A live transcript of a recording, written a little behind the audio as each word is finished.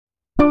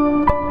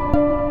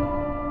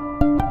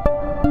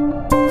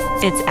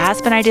It's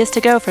Aspen Ideas to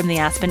Go from the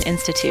Aspen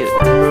Institute.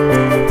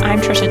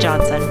 I'm Trisha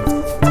Johnson.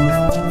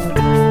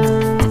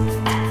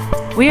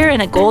 We are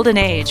in a golden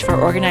age for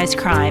organized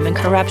crime and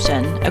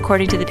corruption,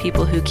 according to the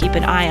people who keep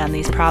an eye on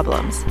these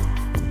problems.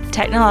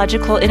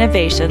 Technological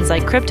innovations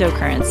like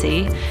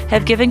cryptocurrency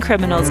have given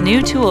criminals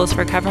new tools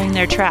for covering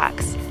their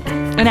tracks.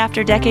 And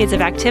after decades of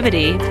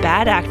activity,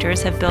 bad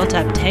actors have built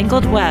up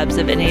tangled webs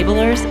of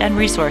enablers and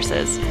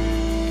resources.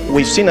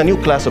 We've seen a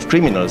new class of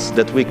criminals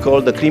that we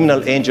call the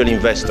criminal angel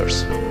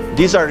investors.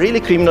 These are really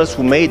criminals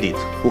who made it,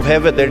 who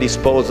have at their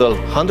disposal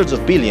hundreds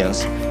of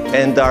billions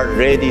and are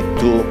ready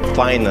to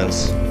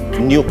finance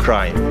new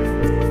crime.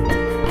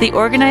 The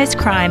Organized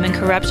Crime and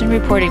Corruption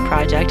Reporting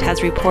Project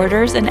has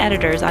reporters and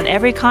editors on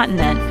every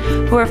continent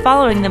who are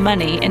following the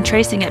money and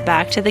tracing it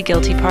back to the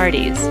guilty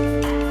parties.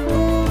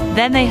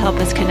 Then they help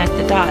us connect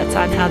the dots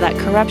on how that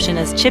corruption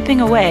is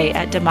chipping away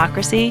at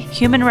democracy,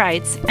 human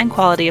rights, and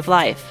quality of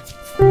life.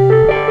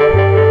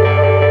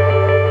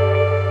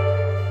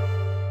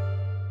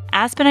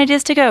 Aspen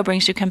Ideas to Go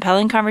brings you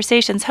compelling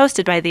conversations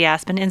hosted by the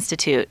Aspen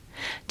Institute.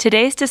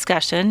 Today's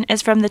discussion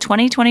is from the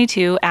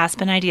 2022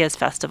 Aspen Ideas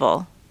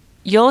Festival.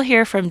 You'll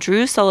hear from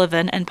Drew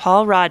Sullivan and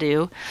Paul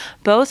Radu,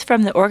 both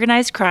from the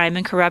Organized Crime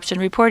and Corruption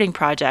Reporting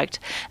Project,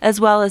 as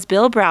well as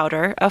Bill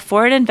Browder, a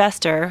foreign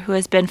investor who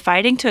has been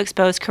fighting to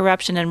expose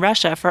corruption in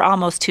Russia for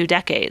almost 2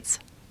 decades.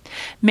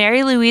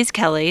 Mary Louise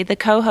Kelly, the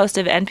co-host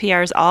of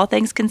NPR's All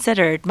Things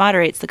Considered,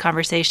 moderates the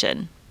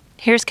conversation.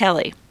 Here's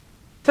Kelly.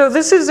 So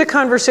this is a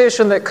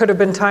conversation that could have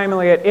been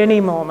timely at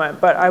any moment,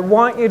 but I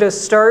want you to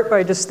start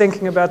by just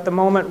thinking about the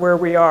moment where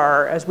we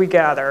are as we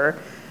gather,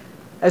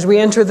 as we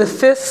enter the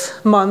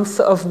 5th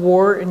month of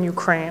war in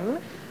Ukraine,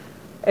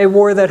 a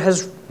war that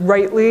has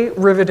rightly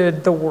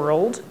riveted the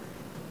world,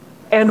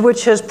 and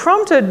which has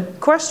prompted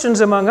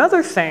questions, among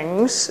other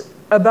things,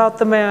 about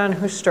the man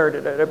who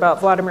started it, about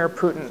Vladimir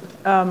Putin.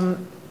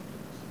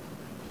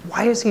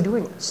 Why is he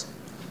doing this?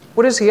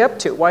 What is he up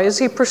to? Why is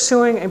he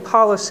pursuing a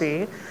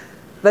policy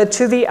that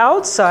to the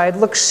outside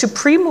looks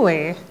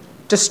supremely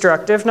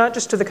destructive, not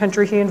just to the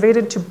country he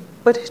invaded,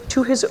 but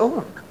to his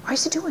own? Why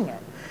is he doing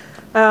it?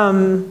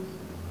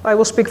 I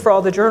will speak for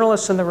all the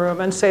journalists in the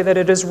room and say that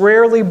it is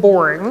rarely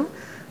boring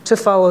to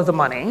follow the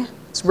money.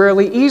 It's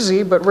rarely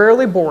easy, but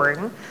rarely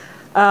boring.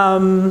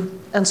 And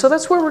so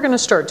that's where we're going to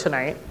start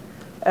tonight.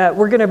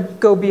 We're going to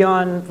go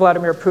beyond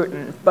Vladimir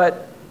Putin,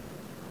 but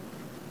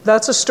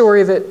that's a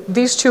story that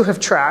these two have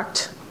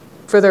tracked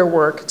for their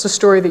work. It's a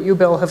story that you,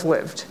 Bill, have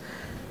lived.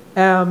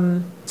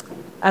 And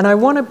I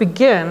want to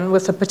begin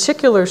with a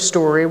particular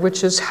story,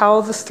 which is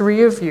how the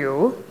three of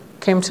you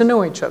came to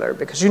know each other,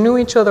 because you knew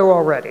each other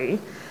already.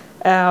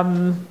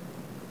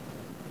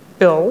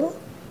 Bill,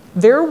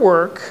 their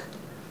work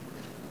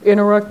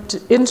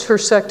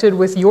intersected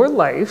with your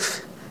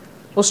life.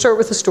 We'll start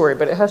with the story,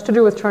 but it has to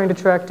do with trying to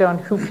track down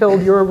who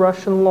killed your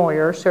Russian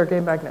lawyer, Sergei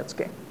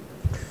Magnitsky.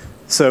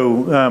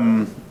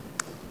 So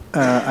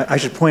I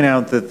should point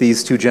out that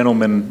these two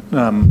gentlemen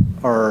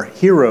are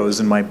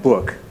heroes in my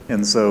book.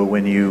 And so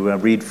when you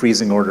read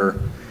Freezing Order,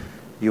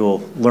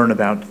 you'll learn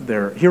about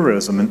their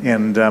heroism.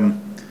 And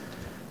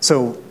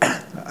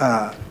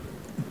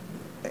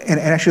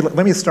actually,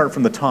 let me start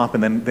from the top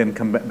and then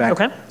come back.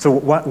 Okay. So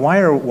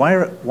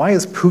why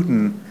is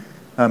Putin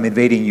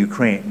invading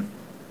Ukraine?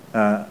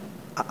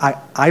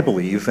 I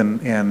believe,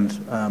 and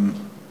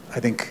I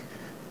think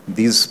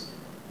these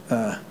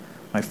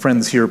my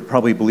friends here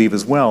probably believe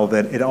as well,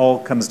 that it all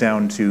comes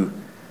down to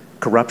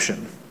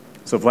corruption.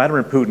 So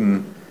Vladimir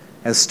Putin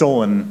has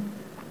stolen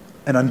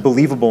an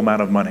unbelievable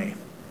amount of money.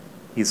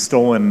 He's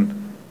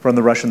stolen from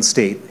the Russian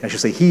state, I should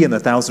say he and the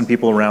 1,000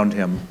 people around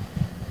him,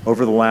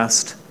 over the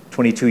last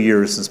 22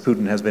 years since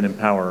Putin has been in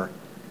power,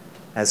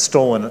 has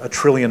stolen $1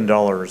 trillion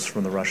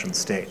from the Russian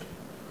state.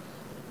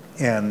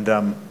 And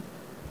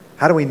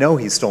how do we know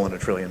he's stolen $1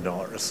 trillion?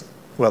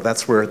 Well,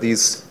 that's where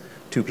these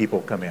two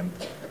people come in.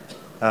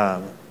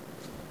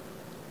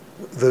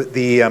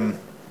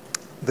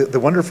 The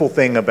wonderful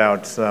thing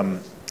about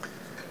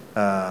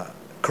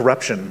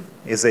corruption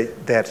is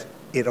that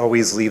it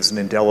always leaves an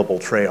indelible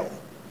trail.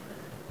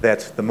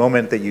 That the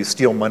moment that you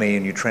steal money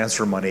and you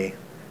transfer money,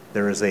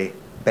 there is a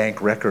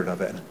bank record of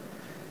it.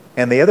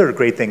 And the other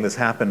great thing that's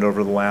happened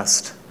over the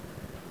last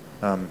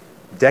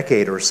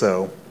decade or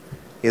so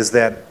is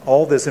that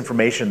all this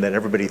information that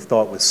everybody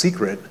thought was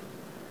secret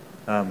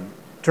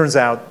turns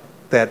out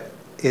that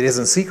it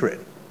isn't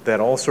secret, that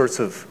all sorts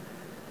of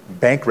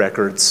bank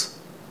records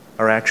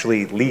are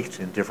actually leaked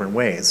in different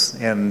ways.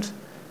 And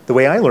the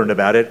way I learned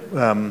about it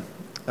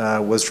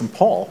was from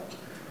Paul.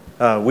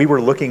 We were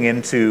looking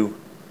into,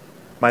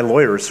 my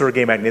lawyer,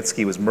 Sergei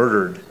Magnitsky, was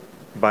murdered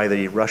by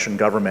the Russian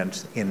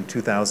government in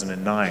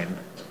 2009.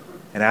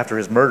 And after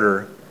his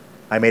murder,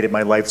 I made it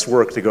my life's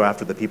work to go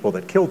after the people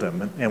that killed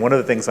him. And one of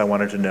the things I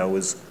wanted to know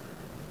was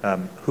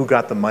who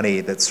got the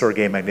money that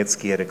Sergei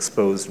Magnitsky had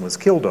exposed and was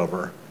killed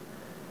over.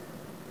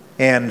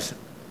 And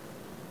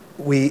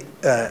we,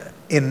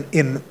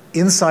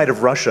 inside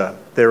of Russia,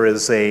 there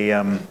is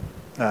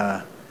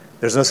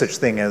there's no such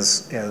thing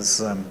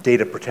as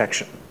data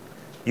protection.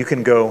 You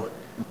can go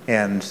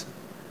and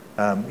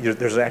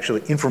there's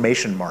actually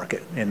information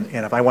market. And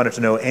if I wanted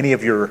to know any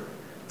of your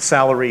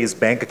salaries,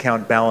 bank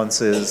account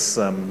balances,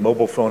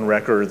 mobile phone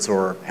records,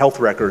 or health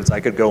records,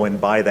 I could go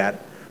and buy that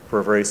for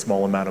a very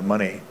small amount of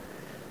money.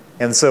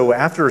 And so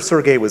after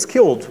Sergei was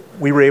killed,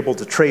 we were able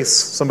to trace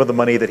some of the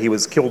money that he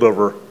was killed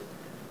over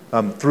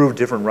through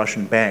different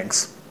Russian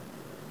banks.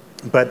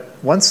 But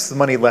once the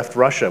money left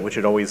Russia, which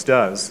it always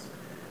does,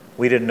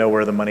 we didn't know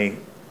where the money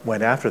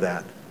went after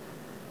that.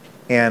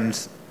 And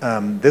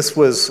this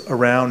was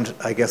around,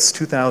 I guess,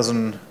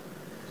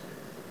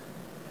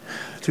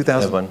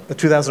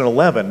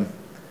 2011.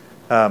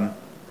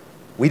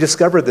 We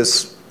discovered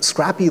this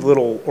scrappy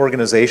little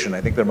organization. I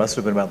think there must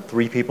have been about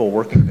 3 people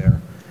working there,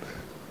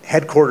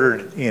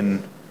 headquartered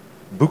in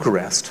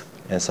Bucharest.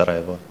 And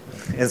Sarajevo.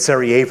 And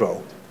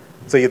Sarajevo.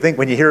 So you think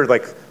when you hear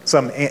like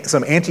some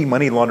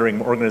anti-money laundering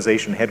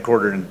organization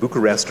headquartered in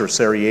Bucharest or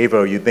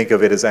Sarajevo, you think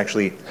of it as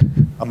actually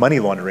a money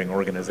laundering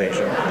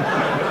organization.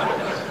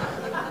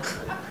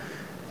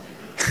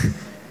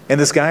 And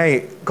this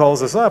guy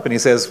calls us up and he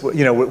says, well,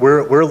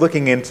 we're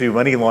looking into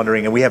money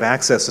laundering and we have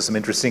access to some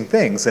interesting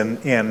things.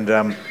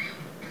 And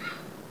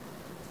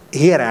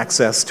he had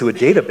access to a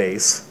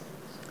database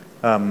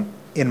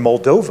in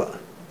Moldova.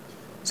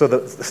 So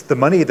the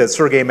money that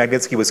Sergei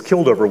Magnitsky was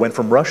killed over went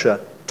from Russia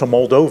to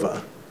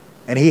Moldova.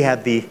 And he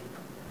had the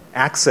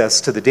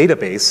access to the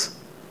database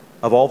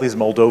of all these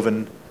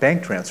Moldovan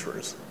bank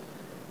transfers.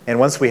 And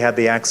once we had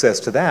the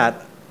access to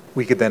that,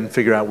 we could then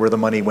figure out where the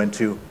money went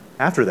to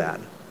after that.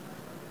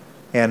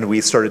 And we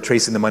started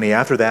tracing the money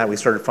after that. We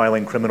started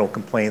filing criminal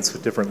complaints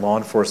with different law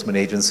enforcement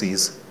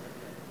agencies.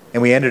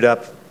 And we ended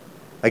up,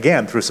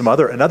 again, through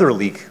another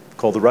leak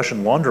called the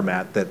Russian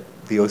laundromat that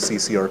the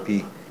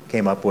OCCRP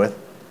came up with,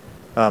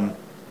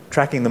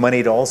 tracking the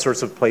money to all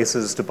sorts of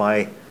places to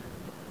buy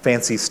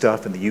fancy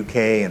stuff in the UK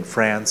and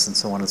France and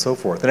so on and so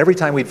forth. And every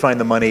time we'd find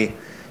the money,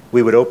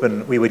 we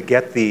would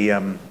get the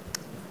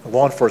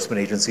law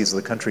enforcement agencies of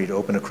the country to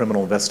open a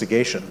criminal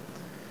investigation.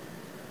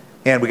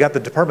 And we got the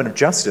Department of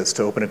Justice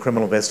to open a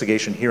criminal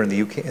investigation here in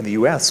the UK, in the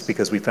US,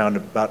 because we found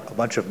about a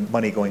bunch of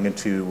money going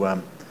into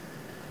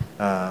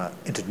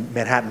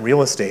Manhattan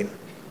real estate.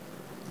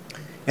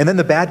 And then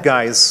the bad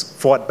guys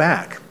fought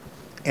back,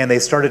 and they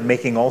started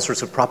making all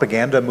sorts of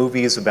propaganda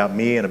movies about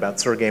me and about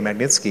Sergei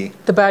Magnitsky.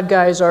 The bad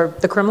guys are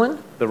the Kremlin?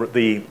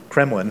 The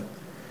Kremlin.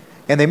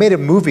 And they made a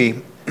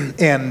movie,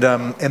 and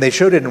they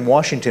showed it in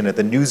Washington at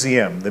the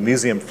Museum, the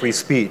Museum of Free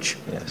Speech.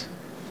 Yes.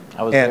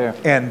 I was there.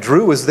 And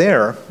Drew was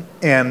there,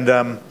 and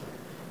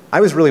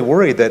I was really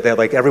worried that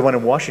like everyone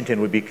in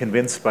Washington would be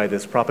convinced by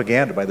this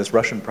propaganda, by this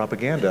Russian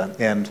propaganda,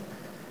 and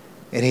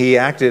he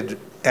acted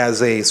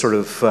as a sort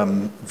of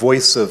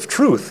voice of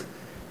truth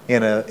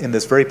in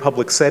this very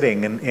public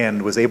setting,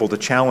 and was able to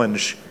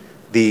challenge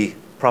the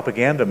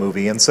propaganda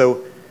movie. And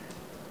so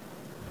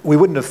we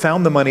wouldn't have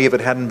found the money if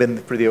it hadn't been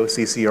for the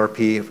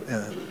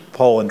OCCRP,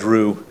 Paul and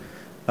Drew.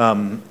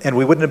 And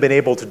we wouldn't have been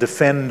able to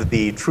defend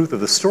the truth of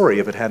the story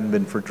if it hadn't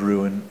been for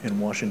Drew in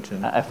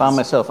Washington. I found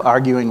myself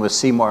arguing with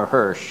Seymour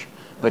Hersh,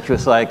 which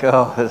was like,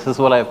 oh, this is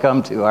what I've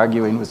come to,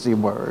 arguing with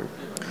Seymour Hersh.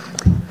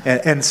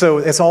 And so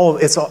it's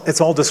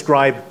all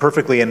described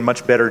perfectly in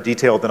much better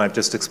detail than I've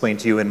just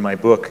explained to you in my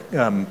book.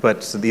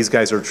 But these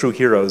guys are true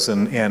heroes,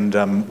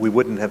 and we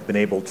wouldn't have been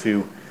able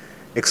to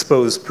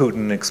expose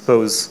Putin,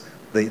 expose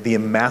the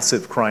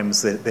massive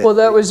crimes that. Well,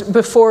 that was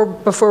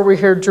before we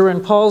heard Drew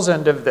and Paul's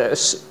end of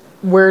this.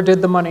 Where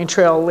did the money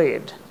trail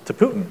lead? To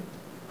Putin.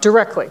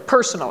 Directly,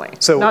 personally.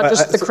 So, not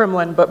just the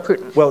Kremlin, but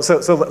Putin. Well,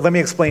 so let me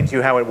explain to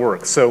you how it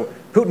works. So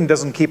Putin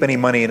doesn't keep any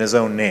money in his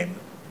own name,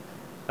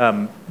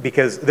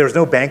 because there's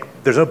no bank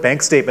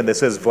statement that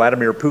says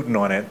Vladimir Putin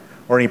on it,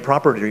 or any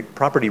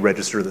property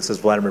register that says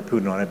Vladimir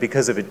Putin on it.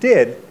 Because if it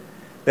did,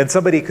 then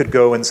somebody could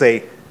go and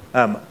say,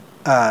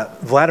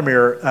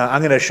 Vladimir,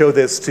 I'm going to show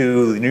this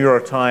to the New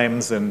York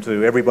Times and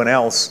to everyone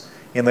else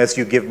unless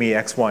you give me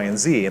X, Y, and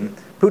Z. And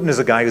Putin is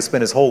a guy who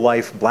spent his whole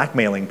life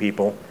blackmailing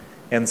people,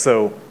 and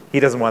so he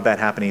doesn't want that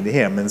happening to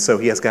him, and so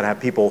he has got to have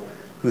people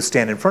who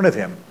stand in front of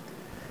him.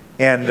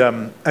 And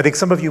I think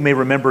some of you may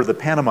remember the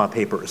Panama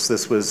Papers.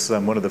 This was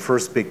one of the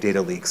first big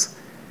data leaks.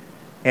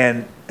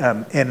 And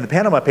the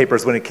Panama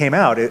Papers, when it came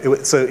out, it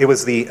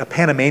was a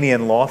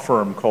Panamanian law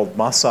firm called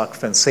Mossack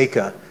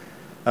Fonseca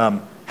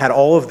had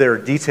all of their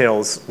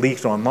details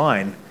leaked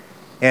online,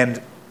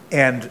 and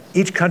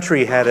each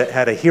country had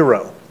a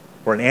hero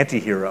or an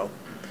anti-hero.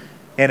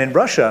 And in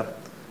Russia,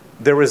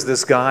 there was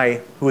this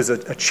guy who was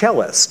a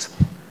cellist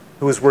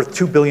who was worth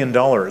 $2 billion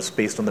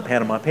based on the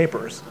Panama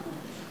Papers.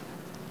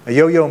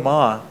 Yo-Yo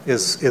Ma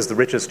is the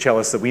richest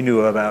cellist that we knew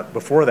about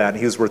before that.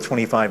 He was worth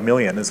 $25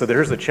 million. And so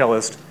there's a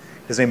cellist.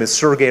 His name is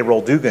Sergei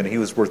Roldugan. He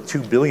was worth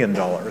 $2 billion.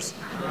 How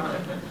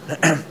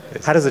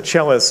does a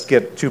cellist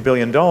get $2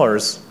 billion?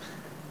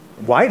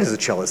 Why does a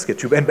cellist get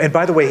 $2 billion? And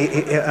by the way,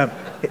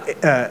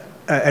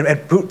 and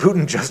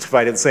Putin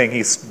justified it saying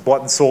he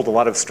bought and sold a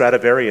lot of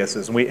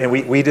Stradivariuses, and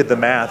we did the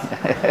math,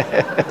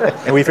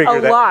 and we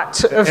figured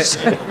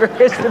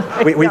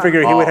we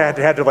figured he would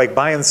have to like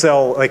buy and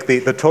sell like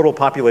the total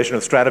population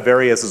of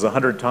Stradivarius is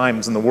 100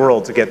 times in the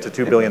world to get to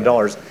 $2 billion,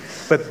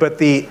 but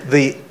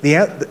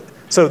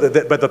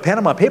the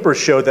Panama Papers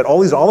showed that all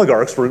these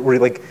oligarchs were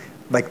like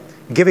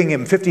giving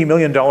him $50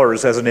 million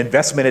as an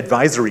investment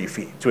advisory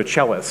fee to a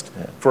cellist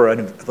for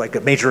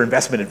a major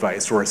investment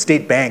advice, or a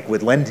state bank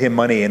would lend him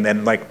money and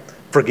then like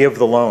forgive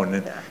the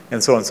loan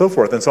and so on and so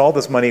forth. And so all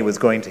this money was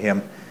going to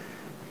him.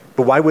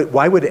 But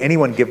why would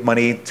anyone give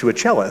money to a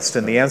cellist?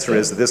 And the answer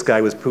is that this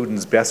guy was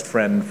Putin's best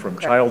friend from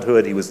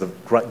childhood. He was the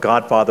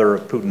godfather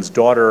of Putin's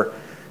daughter.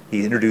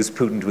 He introduced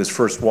Putin to his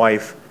first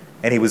wife,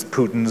 and he was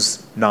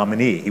Putin's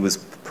nominee. He was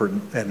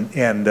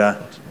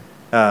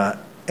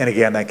and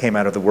again, that came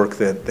out of the work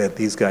that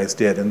these guys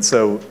did. And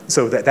so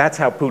that's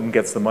how Putin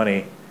gets the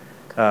money.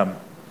 And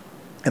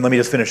let me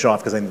just finish off,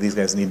 because I think these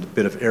guys need a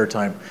bit of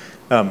airtime.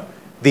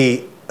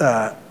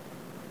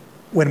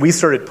 When we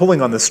started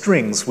pulling on the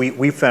strings,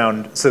 we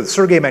found, so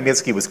Sergei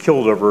Magnitsky was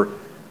killed over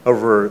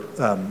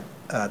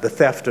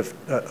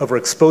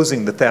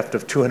exposing the theft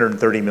of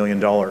 $230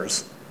 million.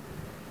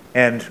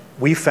 And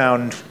we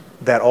found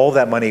that all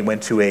that money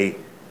went to a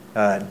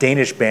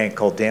Danish bank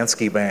called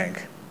Danske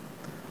Bank,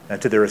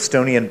 to their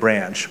Estonian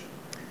branch.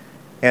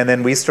 And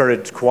then we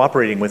started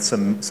cooperating with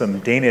some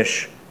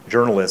Danish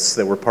journalists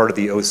that were part of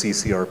the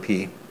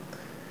OCCRP.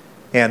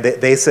 And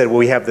they said, well,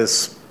 we have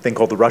this thing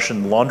called the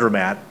Russian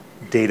laundromat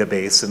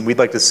database, and we'd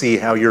like to see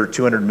how your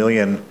 200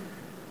 million,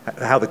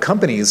 how the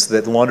companies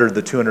that laundered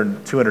the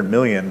 200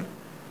 million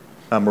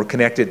were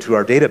connected to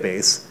our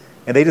database.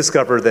 And they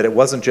discovered that it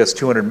wasn't just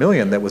 200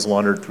 million that was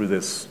laundered through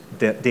this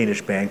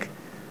Danish bank.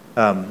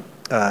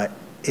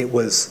 It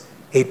was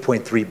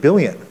 8.3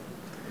 billion.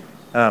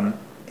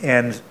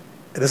 And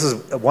this is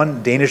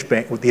one Danish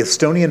bank, with the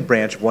Estonian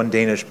branch of one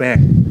Danish bank.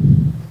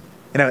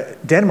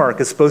 Denmark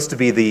is supposed to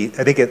be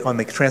on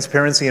the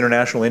Transparency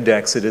International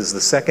Index, it is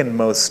the second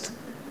most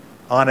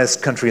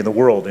honest country in the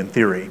world, in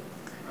theory.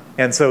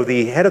 And so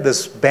the head of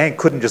this bank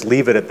couldn't just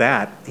leave it at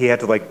that. He had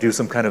to do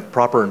some kind of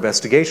proper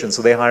investigation.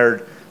 So they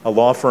hired a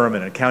law firm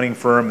and an accounting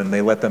firm, and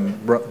they let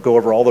them go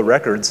over all the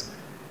records.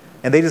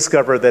 And they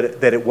discovered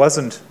that it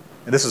wasn't,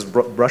 and this is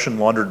Russian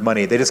laundered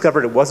money, they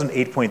discovered it wasn't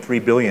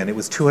 8.3 billion, it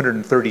was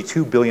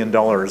 $232 billion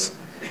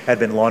had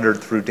been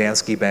laundered through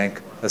Danske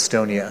Bank,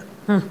 Estonia.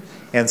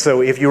 And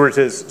so if you were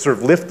to sort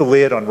of lift the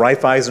lid on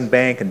Raiffeisen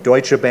Bank and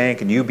Deutsche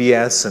Bank and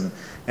UBS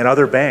and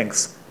other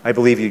banks, I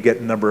believe you get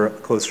a number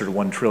closer to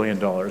 $1 trillion,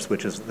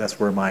 that's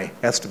where my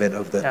estimate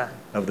of the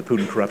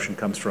Putin corruption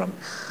comes from.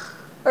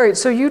 All right,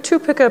 so you two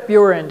pick up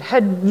your end.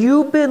 Had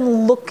you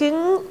been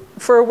looking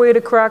for a way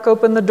to crack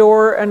open the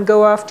door and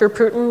go after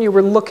Putin? You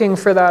were looking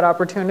for that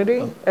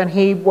opportunity, and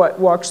he,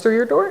 walks through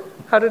your door?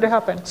 How did it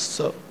happen?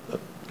 So,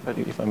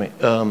 if I may.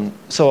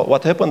 So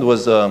what happened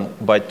was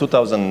by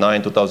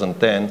 2009,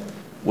 2010,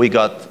 we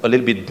got a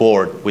little bit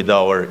bored with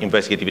our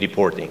investigative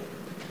reporting.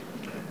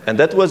 And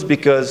that was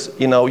because,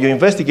 you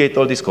investigate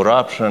all this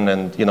corruption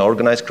and,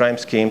 organized crime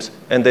schemes,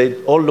 and they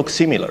all look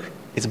similar.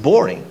 It's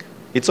boring.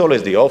 It's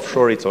always the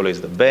offshore, it's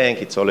always the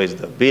bank, it's always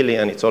the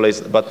billion,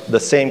 but the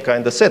same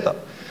kind of setup.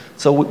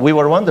 So we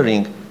were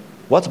wondering,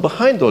 what's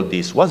behind all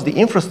this? What's the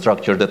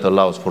infrastructure that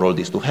allows for all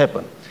this to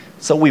happen?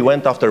 So we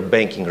went after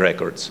banking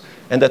records.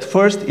 And at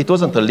first, it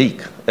wasn't a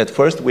leak. At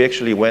first, we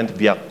actually went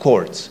via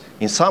courts.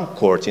 In some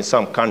courts, in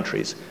some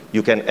countries,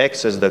 you can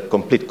access the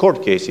complete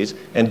court cases,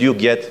 and you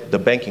get the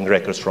banking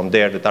records from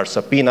there that are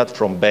subpoenaed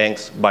from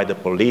banks by the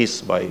police,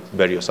 by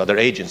various other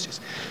agencies.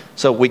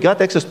 So we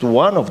got access to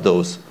one of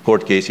those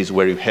court cases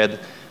where you had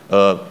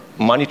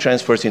money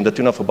transfers in the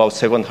tune of about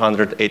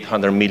 700,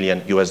 800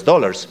 million US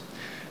dollars.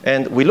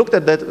 And we looked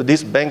at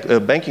this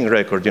banking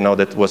record,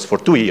 that was for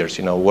 2 years,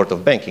 worth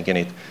of banking in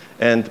it.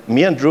 And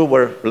me and Drew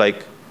were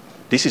like,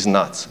 this is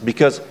nuts.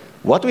 Because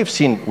what we've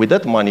seen with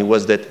that money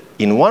was that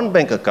in one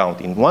bank account,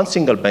 in one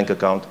single bank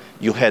account,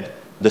 you had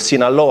the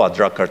Sinaloa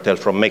drug cartel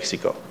from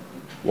Mexico,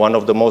 one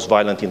of the most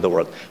violent in the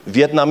world.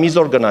 Vietnamese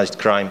organized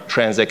crime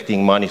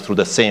transacting money through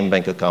the same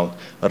bank account.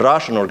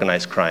 Russian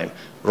organized crime.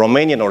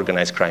 Romanian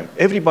organized crime.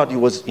 Everybody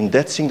was in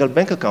that single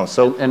bank account.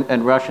 So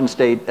and Russian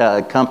state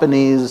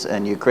companies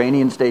and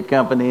Ukrainian state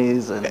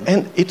companies.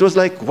 And it was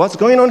like, what's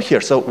going on here?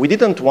 So we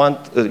didn't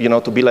want,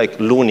 to be like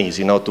loonies,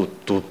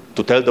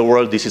 to tell the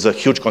world this is a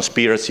huge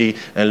conspiracy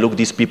and look,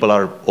 these people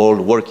are all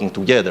working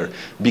together,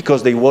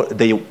 because they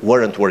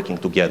weren't working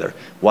together.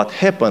 What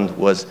happened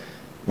was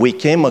we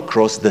came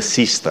across the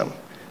system.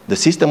 The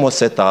system was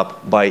set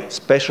up by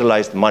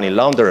specialized money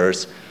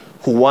launderers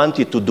who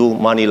wanted to do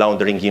money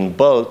laundering in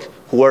bulk,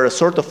 who were a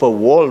sort of a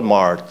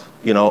Walmart,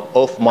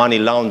 of money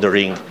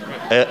laundering,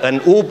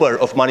 an Uber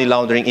of money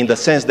laundering, in the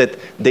sense that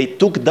they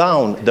took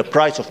down the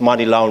price of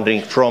money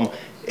laundering from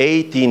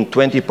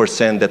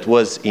 18-20% that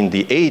was in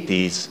the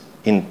 80s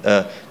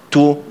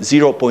to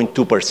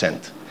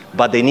 0.2%.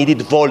 But they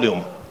needed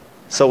volume.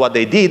 So what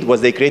they did was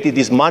they created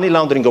these money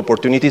laundering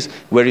opportunities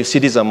where you see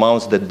these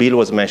amounts that Bill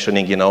was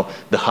mentioning,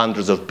 the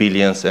hundreds of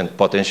billions and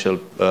potential,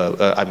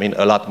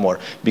 a lot more.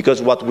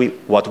 Because what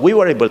we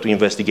were able to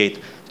investigate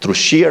through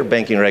sheer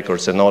banking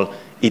records and all,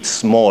 it's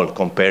small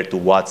compared to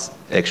what's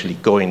actually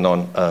going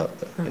on,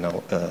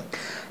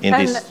 in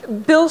this.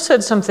 And Bill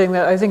said something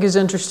that I think is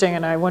interesting,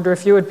 and I wonder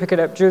if you would pick it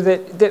up, Drew,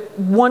 that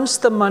once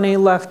the money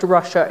left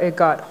Russia, it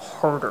got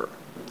harder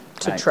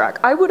to track.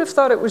 I would have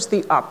thought it was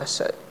the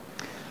opposite.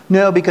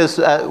 No, because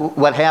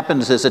what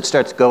happens is it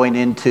starts going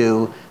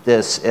into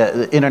this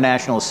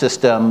international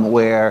system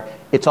where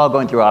it's all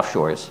going through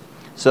offshores.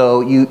 So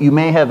you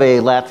may have a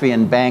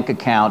Latvian bank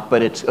account,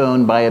 but it's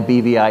owned by a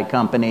BVI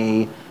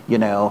company,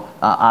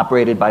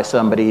 operated by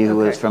somebody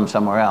who is from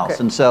somewhere else.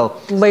 Okay. And so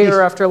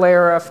layer after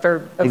layer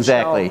after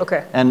exactly. Shell.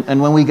 Okay.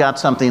 And when we got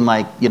something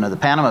like, the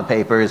Panama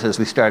Papers, as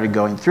we started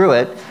going through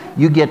it,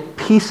 you get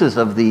pieces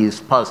of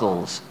these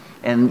puzzles,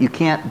 and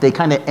they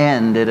kind of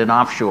end at an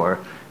offshore.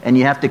 And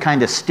you have to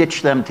kind of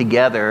stitch them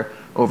together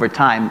over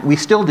time. We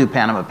still do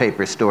Panama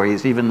Papers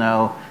stories, even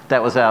though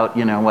that was out,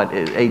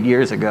 8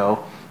 years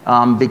ago,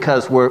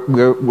 because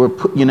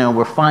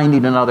we're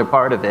finding another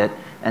part of it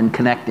and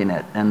connecting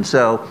it. And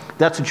so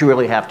that's what you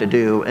really have to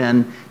do.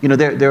 And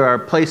there are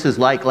places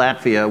like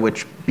Latvia,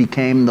 which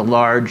became the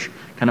large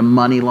kind of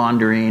money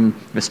laundering,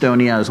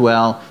 Estonia as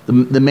well,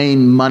 the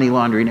main money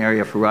laundering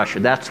area for Russia.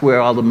 That's where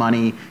all the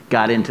money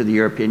got into the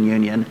European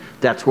Union.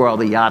 That's where all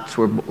the yachts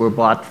were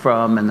bought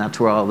from, and that's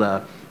where all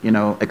the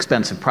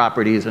expensive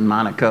properties in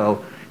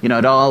Monaco.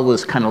 It all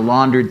was kind of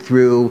laundered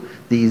through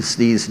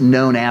these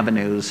known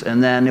avenues,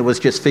 and then it was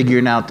just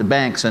figuring out the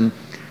banks. And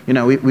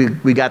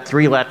we got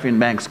 3 Latvian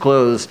banks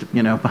closed,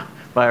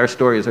 by our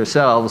stories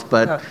ourselves,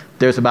 but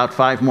there's about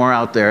 5 more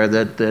out there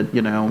that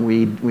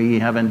we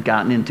haven't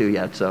gotten into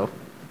yet. So.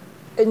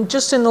 And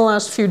just in the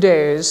last few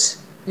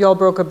days, y'all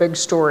broke a big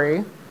story.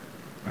 Right.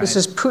 This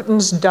is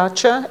Putin's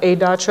dacha, a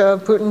dacha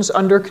of Putin's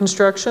under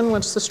construction.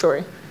 What's the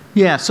story?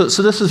 Yeah, so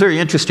this is very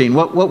interesting.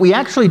 What we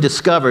actually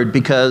discovered,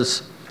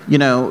 because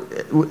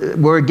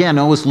we're again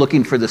always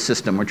looking for the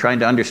system. We're trying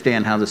to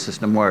understand how the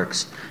system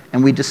works.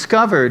 And we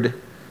discovered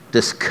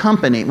this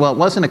company. Well, it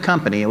wasn't a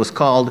company. It was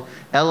called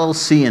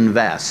LLC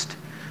Invest,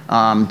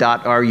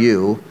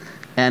 .ru.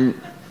 And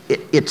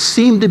it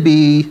seemed to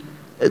be,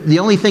 the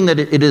only thing that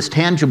it is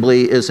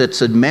tangibly is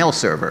it's a mail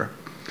server.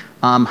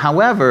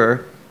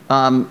 However,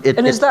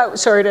 is that,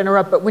 sorry to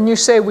interrupt, but when you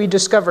say we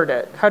discovered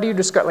it, how do you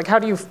discover,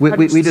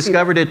 we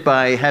discovered it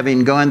by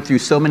having gone through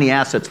so many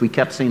assets, we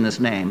kept seeing this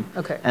name.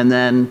 Okay. And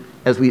then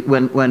as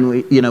when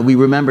we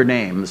remember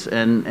names,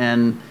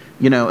 and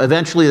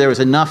eventually there was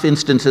enough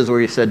instances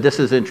where you said, this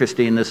is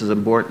interesting, this is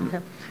important.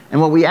 Okay. And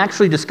what we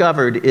actually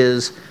discovered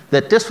is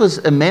that this was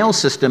a mail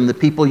system that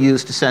people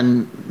used to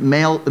send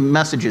mail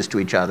messages to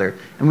each other.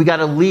 And we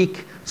got a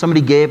leak. Somebody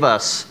gave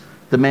us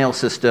the mail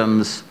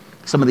systems,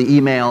 some of the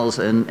emails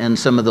and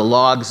some of the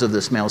logs of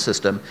this mail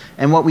system.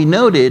 And what we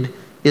noted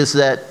is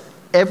that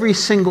every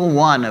single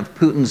one of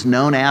Putin's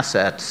known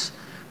assets,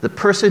 the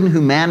person who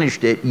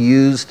managed it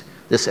used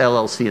this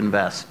LLC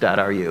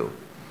Invest.ru.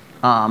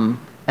 And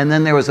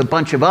then there was a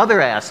bunch of other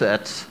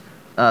assets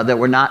that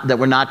were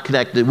not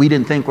connected. We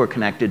didn't think were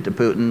connected to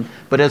Putin,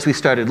 but as we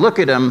started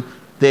looking at them,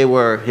 they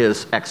were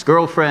his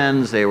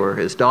ex-girlfriends, they were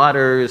his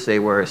daughters, they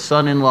were his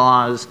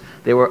son-in-laws,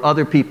 they were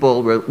other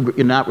people,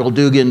 not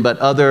Roldugan, but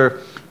other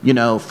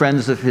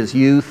friends of his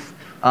youth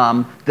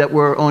that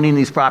were owning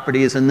these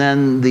properties. And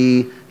then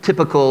the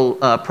typical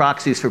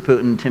proxies for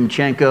Putin,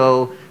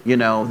 Timchenko,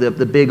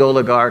 the big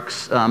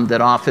oligarchs that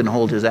often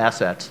hold his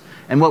assets.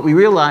 And what we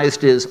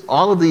realized is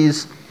all of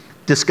these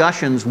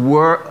discussions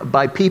were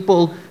by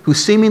people who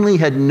seemingly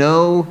had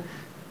no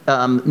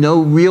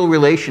real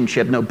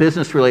relationship, no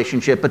business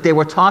relationship, but they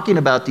were talking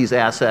about these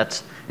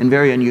assets in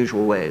very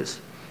unusual ways.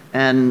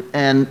 And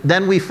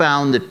then we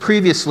found that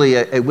previously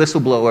a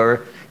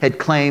whistleblower had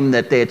claimed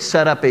that they had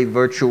set up a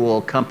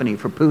virtual company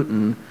for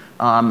Putin,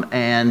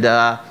 and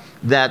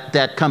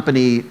that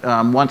company,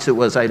 once it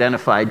was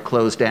identified,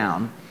 closed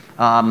down.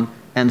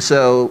 And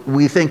so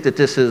we think that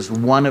this is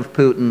one of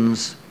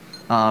Putin's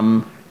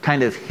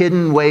kind of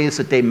hidden ways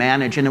that they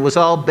manage, and it was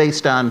all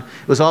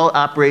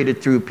operated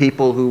through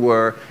people who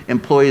were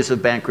employees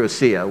of Bank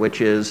Rossiya,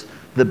 which is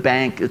the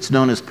bank, it's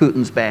known as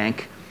Putin's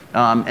bank,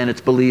 and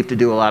it's believed to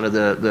do a lot of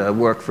the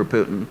work for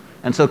Putin.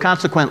 And so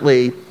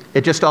consequently,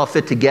 it just all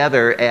fit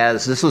together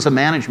as this was a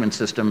management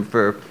system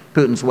for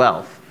Putin's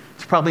wealth.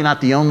 It's probably not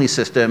the only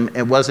system.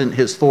 It wasn't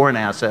his foreign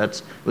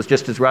assets. It was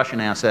just his Russian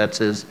assets,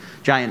 his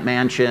giant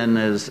mansion,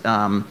 his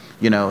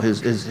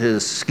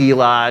ski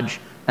lodge,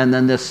 and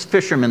then this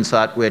fisherman's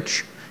hut,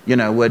 which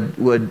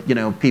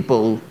would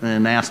people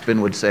in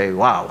Aspen would say,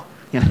 wow,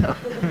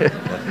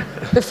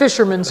 The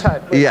fisherman's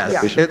hut.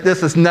 Yes, yeah.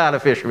 This is not a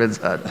fisherman's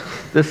hut.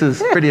 This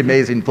is a pretty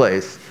amazing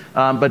place.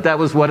 But that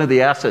was one of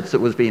the assets that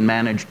was being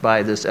managed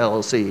by this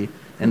LLC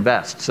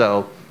Invest.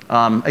 So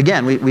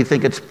again, we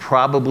think it's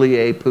probably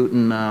a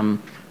Putin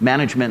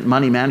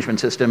money management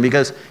system,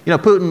 because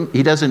Putin,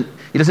 he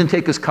doesn't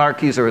take his car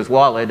keys or his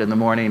wallet in the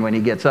morning when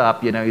he gets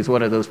up. He's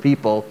one of those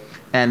people.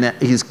 And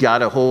he's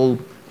got a whole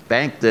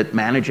bank that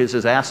manages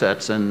his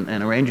assets and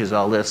arranges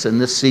all this. And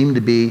this seemed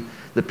to be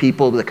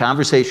the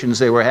conversations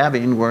they were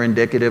having were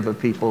indicative of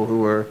people who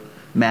were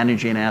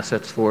managing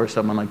assets for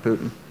someone like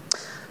Putin.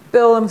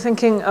 Bill, I'm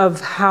thinking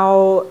of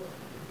how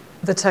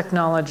the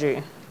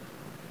technology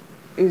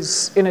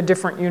is in a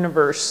different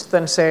universe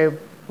than, say,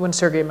 when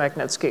Sergei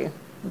Magnitsky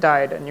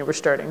died and you were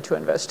starting to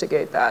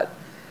investigate that.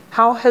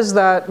 How has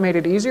that made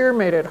it easier,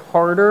 made it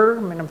harder?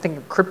 I mean, I'm thinking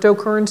of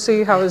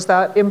cryptocurrency. How is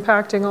that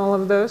impacting all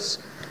of this?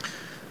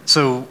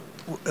 So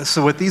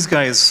what these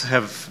guys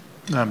have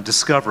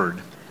discovered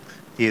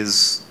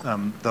is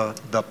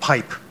the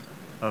pipe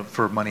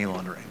for money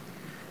laundering,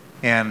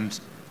 and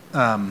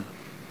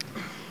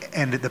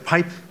the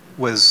pipe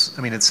was,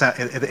 I mean,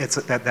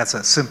 that's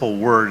a simple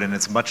word, and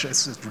it's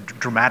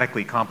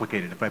dramatically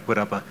complicated. If I put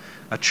up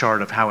a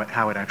chart of how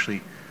it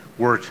actually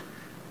worked,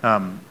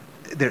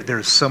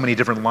 there's so many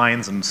different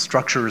lines and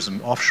structures and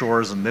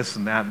offshores and this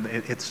and that. And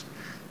it's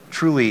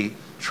truly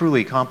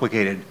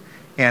complicated,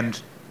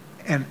 and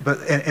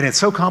it's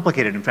so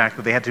complicated, in fact,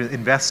 that they had to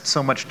invest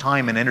so much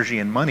time and energy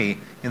and money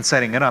in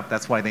setting it up.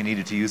 That's why they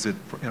needed to use it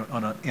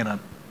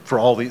for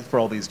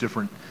all these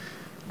different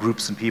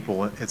groups and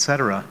people, et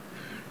cetera.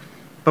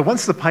 But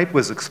once the pipe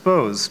was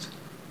exposed,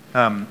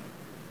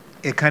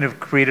 it kind of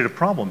created a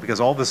problem, because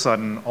all of a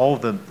sudden, all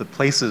of the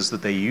places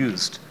that they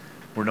used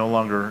were no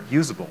longer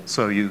usable.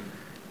 So it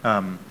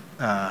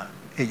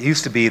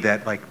used to be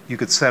that, like, you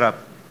could set up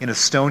in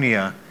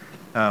Estonia,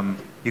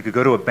 you could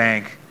go to a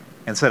bank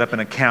and set up an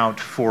account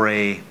for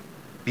a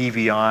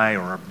BVI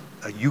or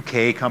a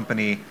UK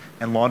company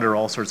and launder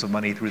all sorts of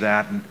money through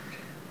that. And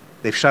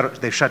they've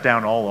shut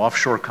down all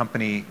offshore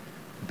company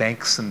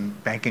banks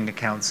and banking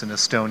accounts in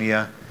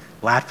Estonia.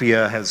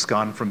 Latvia has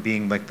gone from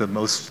being like the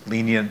most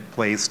lenient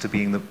place to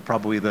being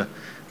probably the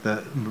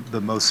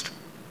most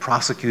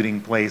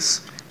prosecuting place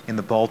in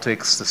the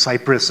Baltics. The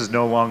Cyprus is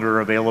no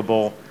longer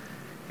available,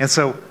 and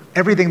so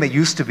everything that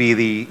used to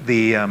be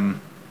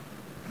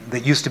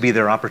that used to be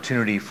their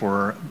opportunity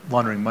for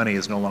laundering money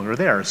is no longer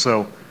there.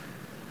 So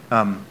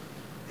one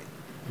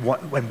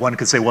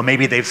could say, well,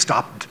 maybe they've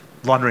stopped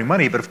laundering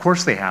money, but of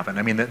course they haven't.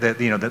 I mean,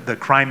 the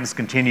crimes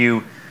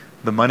continue,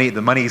 the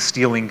money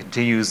stealing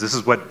continues. This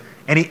is what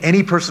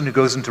any person who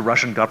goes into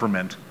Russian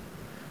government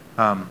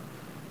to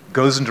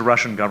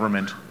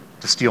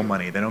steal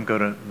money. They don't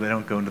go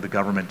into the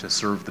government to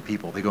serve the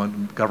people. They go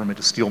into the government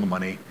to steal the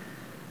money.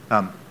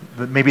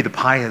 Maybe the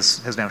pie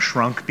has now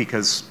shrunk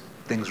because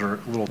things are a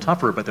little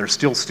tougher, but they're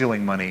still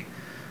stealing money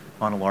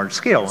on a large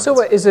scale. So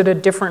what, is it a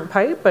different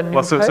pipe? A new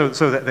pipe?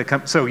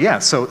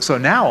 So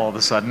now all of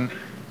a sudden,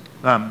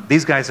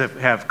 these guys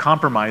have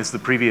compromised the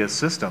previous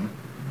system,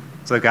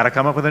 so they've got to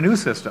come up with a new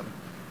system.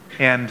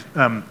 And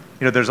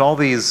there's all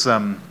these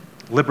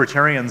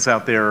libertarians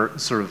out there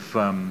sort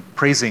of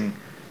praising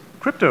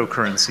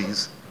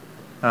cryptocurrencies,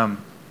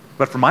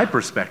 but from my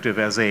perspective,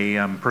 as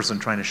a person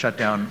trying to shut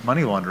down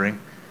money laundering,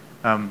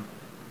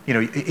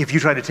 if you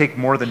try to take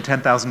more than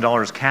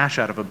 $10,000 cash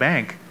out of a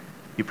bank,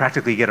 you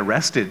practically get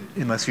arrested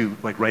unless you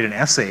write an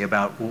essay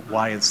about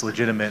why it's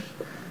legitimate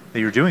that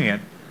you're doing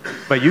it.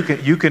 But you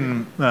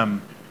can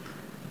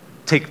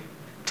take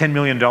 $10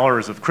 million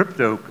of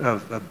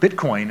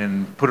Bitcoin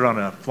and put it on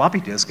a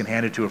floppy disk and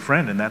hand it to a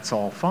friend, and that's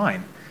all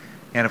fine.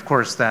 And of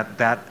course,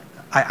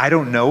 I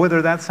don't know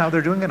whether that's how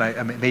they're doing it.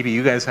 I mean, maybe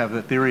you guys have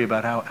a theory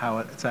about how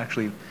it's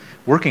actually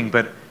working,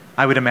 but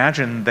I would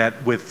imagine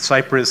that with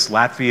Cyprus,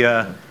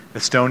 Latvia,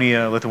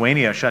 Estonia,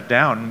 Lithuania shut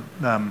down,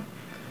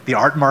 the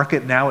art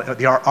market now,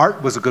 the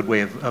art was a good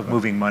way of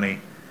moving money,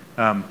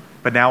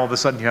 but now all of a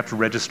sudden you have to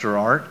register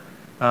art.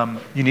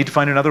 You need to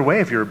find another way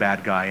if you're a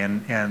bad guy,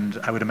 and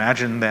I would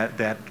imagine that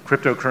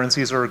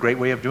cryptocurrencies are a great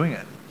way of doing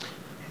it.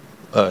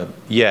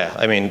 Yeah,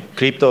 I mean,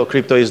 crypto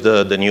is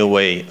the new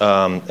way,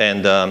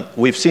 and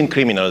we've seen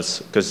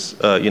criminals, because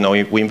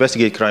we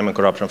investigate crime and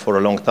corruption for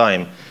a long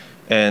time,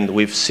 and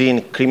we've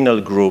seen criminal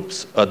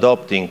groups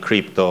adopting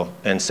crypto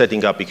and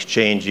setting up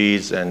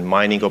exchanges and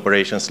mining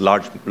operations,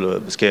 large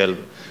scale,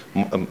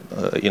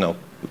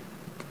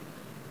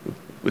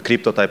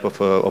 crypto type of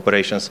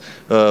operations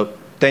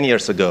 10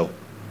 years ago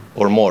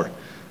or more.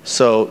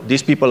 So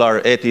these people are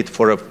at it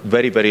for a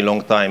very, very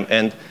long time.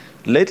 And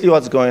lately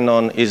what's going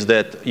on is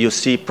that you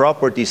see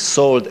properties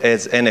sold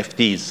as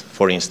NFTs,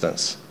 for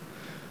instance.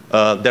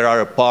 There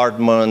are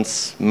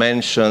apartments,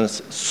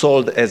 mansions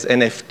sold as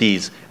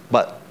NFTs.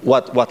 But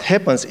what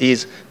happens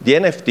is the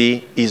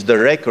NFT is the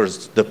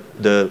records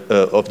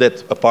of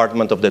that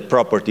apartment, of that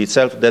property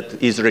itself, that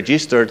is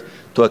registered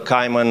to a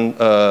Cayman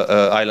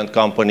Island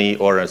company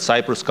or a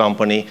Cyprus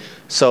company.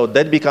 So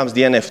that becomes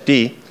the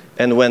NFT.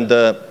 And when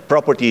the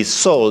property is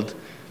sold,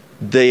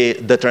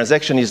 the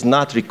transaction is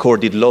not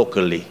recorded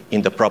locally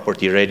in the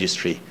property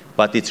registry,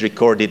 but it's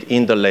recorded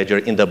in the ledger,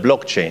 in the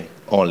blockchain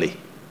only.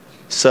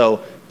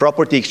 So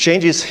property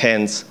exchanges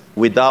hands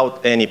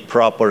without any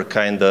proper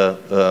kind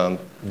of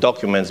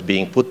documents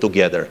being put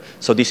together.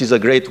 So this is a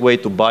great way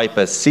to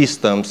bypass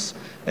systems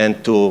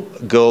and to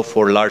go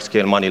for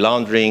large-scale money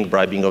laundering,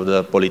 bribing of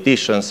the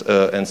politicians,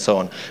 and so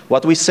on.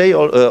 What we say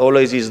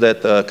always is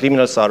that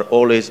criminals are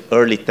always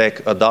early tech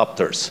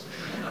adopters.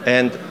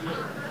 And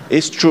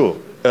it's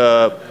true.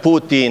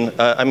 Putin,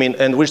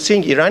 and we're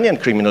seeing Iranian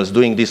criminals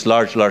doing this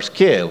large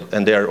scale,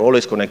 and they are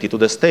always connected to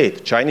the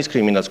state. Chinese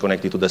criminals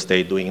connected to the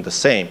state doing the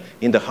same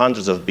in the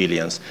hundreds of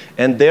billions.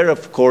 And they're,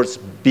 of course,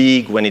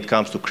 big when it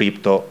comes to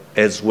crypto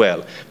as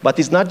well. But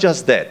it's not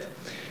just that.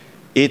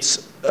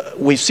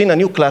 We've seen a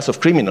new class of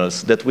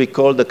criminals that we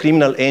call the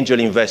criminal angel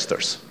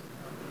investors.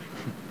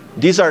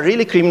 These are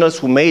really criminals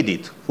who made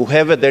it, who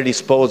have at their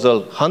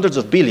disposal hundreds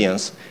of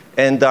billions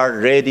and are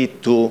ready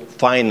to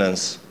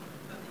finance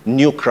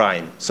new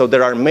crime. So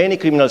there are many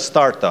criminal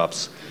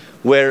startups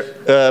where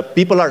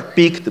people are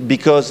picked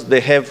because they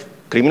have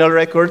criminal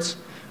records,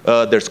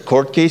 there's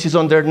court cases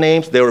on their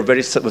names, they were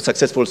very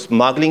successful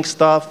smuggling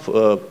stuff,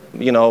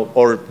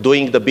 or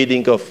doing the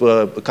bidding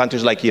of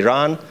countries like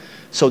Iran.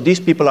 So these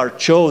people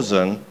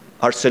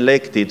are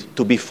selected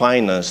to be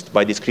financed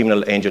by these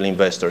criminal angel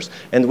investors.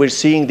 And we're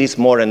seeing this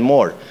more and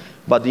more.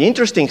 But the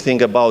interesting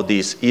thing about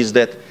this is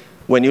that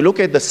when you look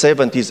at the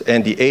 70s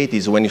and the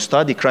 80s, when you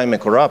study crime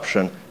and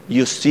corruption,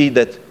 you see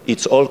that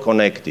it's all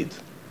connected.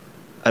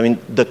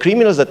 The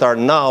criminals that are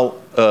now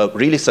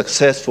really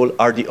successful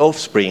are the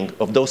offspring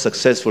of those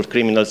successful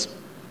criminals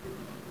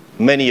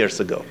many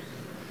years ago.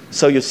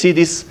 So you see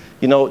this,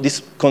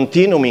 this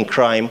continuum in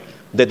crime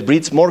that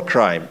breeds more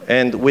crime.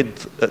 And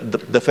with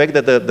the fact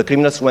that the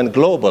criminals went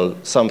global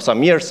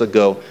some years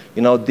ago,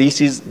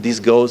 this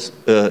goes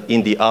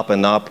in the up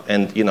and up,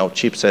 and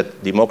chips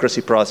at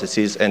democracy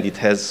processes, and it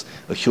has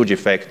a huge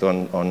effect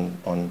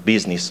on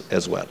business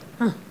as well.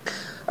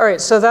 All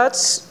right, so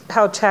that's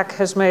how tech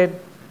has made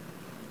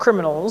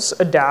criminals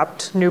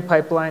adapt new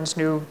pipelines,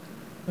 new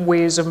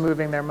ways of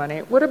moving their money.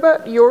 What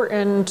about your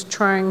end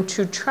trying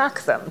to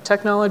track them?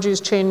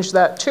 Technology's changed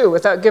that too.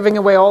 Without giving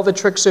away all the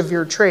tricks of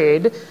your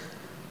trade,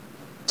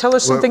 tell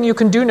us something you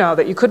can do now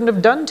that you couldn't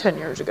have done 10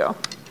 years ago.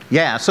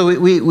 Yeah, so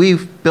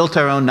we've built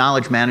our own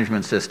knowledge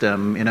management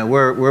system.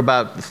 We're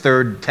about the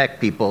third tech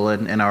people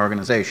in our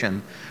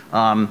organization.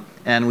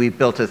 And we've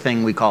built a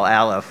thing we call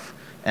Aleph.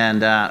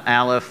 And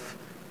Aleph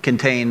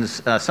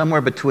contains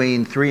somewhere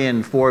between 3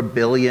 and 4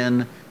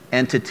 billion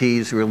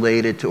entities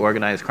related to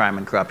organized crime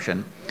and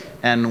corruption.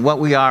 And what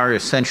we are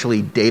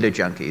essentially data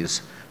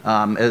junkies.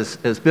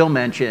 As Bill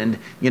mentioned,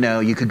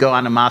 you could go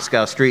on a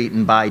Moscow street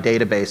and buy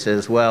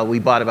databases. Well, we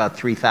bought about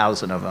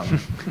 3,000 of them,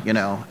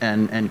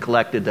 and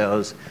collected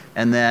those.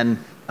 And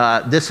then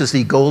this is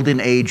the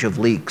golden age of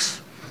leaks.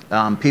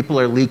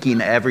 People are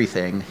leaking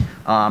everything,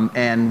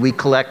 and we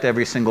collect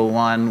every single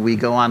one. We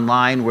go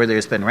online where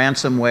there's been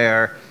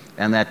ransomware,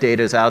 and that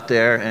data is out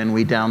there, and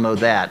we download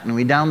that. And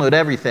we download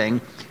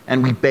everything,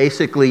 and we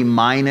basically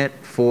mine it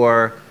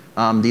for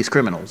these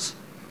criminals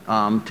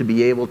to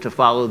be able to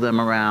follow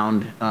them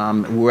around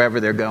wherever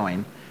they're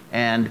going.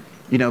 And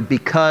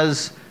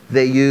because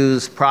they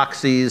use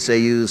proxies, they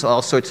use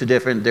all sorts of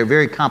they're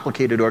very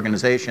complicated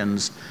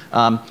organizations.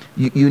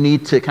 You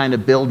need to kind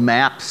of build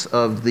maps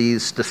of the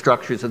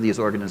structures of these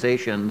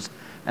organizations.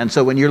 And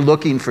so when you're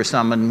looking for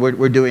someone,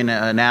 we're doing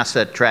an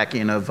asset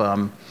tracking of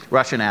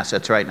Russian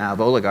assets right now,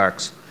 of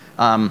oligarchs.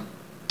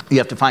 You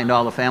have to find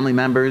all the family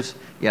members,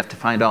 you have to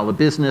find all the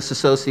business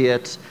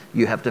associates,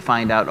 you have to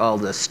find out all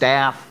the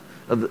staff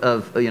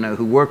of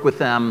who work with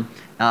them,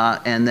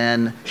 and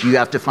then you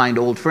have to find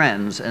old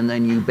friends, and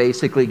then you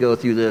basically go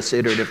through this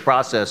iterative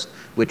process,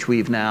 which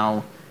we've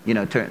now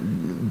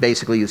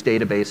basically used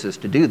databases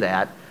to do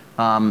that.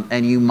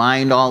 And you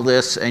mine all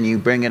this and you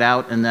bring it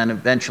out, and then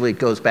eventually it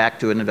goes back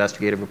to an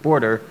investigative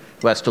reporter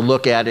who has to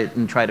look at it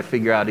and try to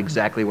figure out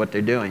exactly what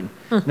they're doing.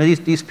 Now,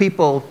 these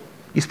people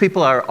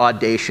are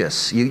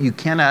audacious. You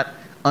cannot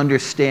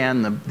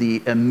understand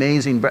the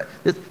amazing.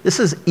 This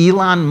is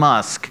Elon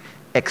Musk,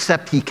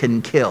 except he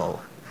can kill.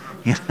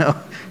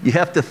 You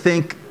have to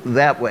think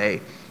that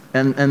way,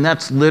 and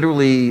that's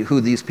literally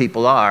who these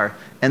people are.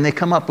 And they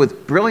come up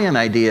with brilliant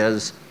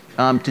ideas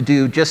to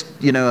do just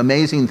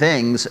amazing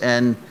things,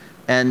 and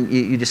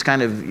you just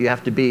you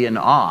have to be in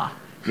awe.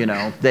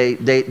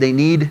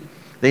 They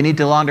need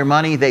to launder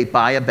money. They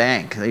buy a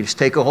bank. They just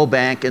take a whole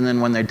bank, and then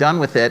when they're done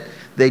with it,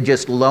 they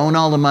just loan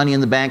all the money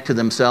in the bank to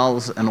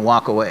themselves and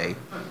walk away.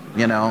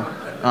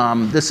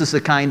 This is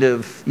the kind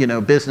of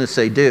business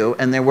they do,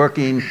 and they're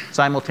working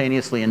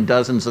simultaneously in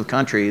dozens of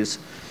countries,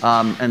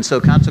 and so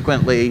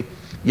consequently,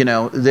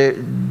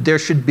 there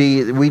should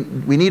be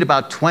we need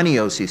about 20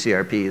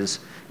 OCCRPs.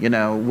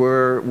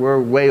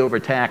 We're way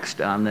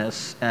overtaxed on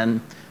this,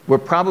 and we're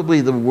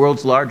probably the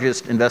world's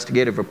largest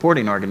investigative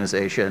reporting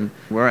organization.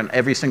 We're on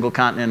every single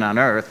continent on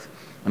Earth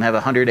and have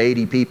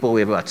 180 people.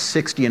 We have about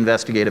 60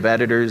 investigative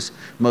editors.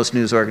 Most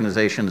news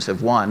organizations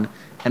have one.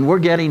 And we're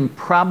getting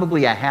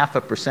probably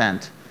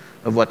 0.5%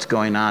 of what's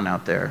going on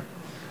out there.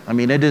 I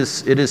mean, it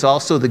is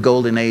also the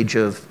golden age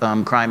of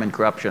crime and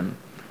corruption.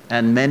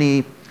 And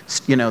many,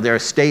 there are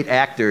state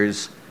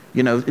actors,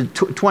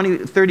 20,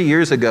 30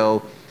 years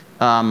ago,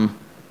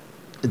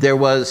 there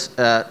was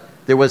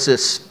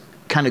this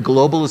kind of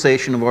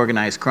globalization of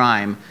organized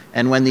crime.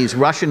 And when these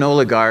Russian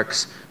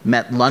oligarchs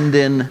met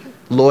London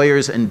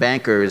lawyers and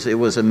bankers, it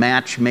was a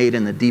match made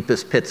in the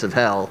deepest pits of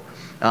hell.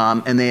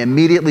 And they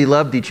immediately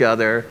loved each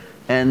other.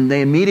 And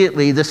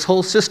this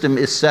whole system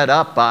is set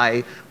up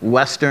by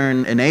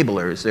Western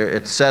enablers.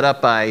 It's set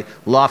up by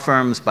law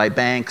firms, by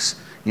banks,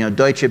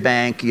 Deutsche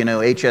Bank,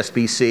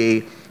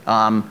 HSBC,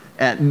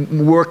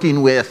 and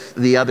working with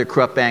the other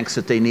corrupt banks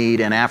that they need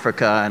in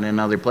Africa and in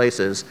other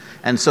places.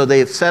 And so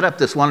they've set up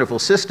this wonderful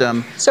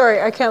system.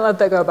 Sorry, I can't let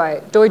that go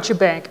by. Deutsche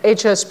Bank,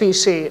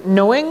 HSBC,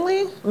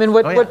 knowingly? I mean,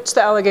 what's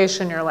the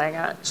allegation you're laying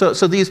at? So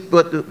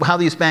how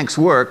these banks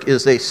work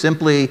is they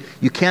simply,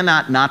 you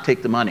cannot not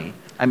take the money.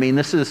 I mean,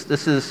 this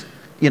is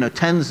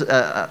tens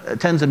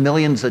of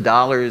millions of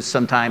dollars,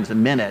 sometimes a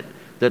minute,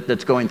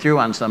 that's going through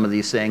on some of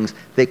these things.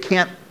 They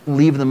can't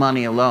leave the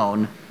money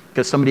alone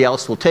because somebody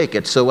else will take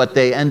it. So what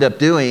they end up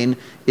doing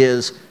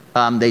is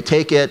they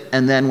take it,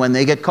 and then when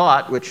they get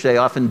caught, which they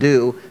often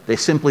do, they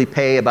simply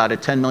pay about a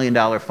 $10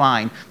 million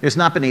fine. There's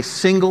not been a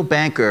single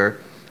banker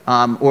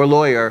or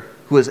lawyer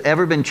who has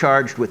ever been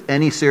charged with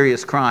any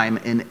serious crime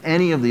in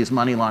any of these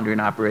money laundering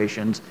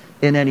operations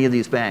in any of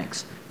these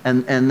banks.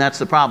 And that's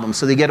the problem.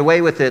 So they get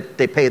away with it,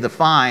 they pay the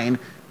fine,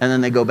 and then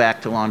they go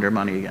back to launder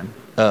money again.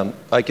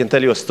 I can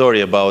tell you a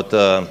story about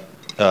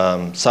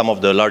some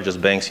of the largest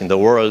banks in the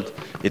world.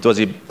 It was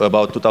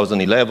about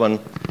 2011,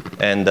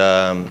 and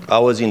I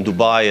was in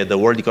Dubai at the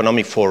World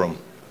Economic Forum.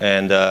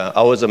 And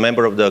I was a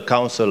member of the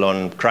Council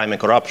on Crime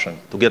and Corruption,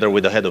 together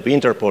with the head of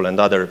Interpol and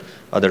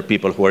other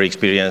people who are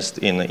experienced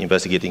in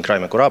investigating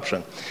crime and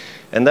corruption.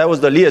 And I was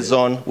the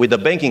liaison with the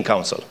Banking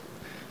Council.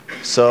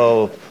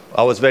 So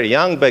I was very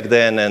young back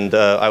then, and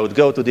I would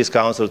go to this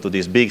council, to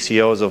these big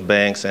CEOs of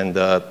banks, and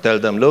tell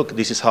them, look,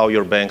 this is how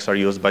your banks are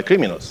used by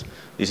criminals.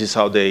 This is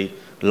how they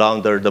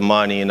launder the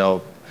money,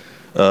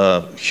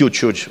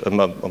 huge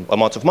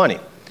amounts of money.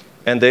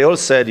 And they all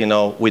said,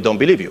 we don't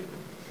believe you,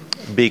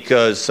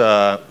 because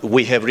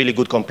we have really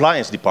good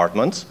compliance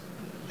departments,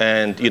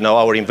 and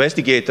our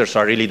investigators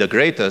are really the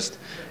greatest,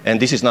 and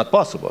this is not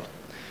possible.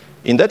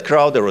 In that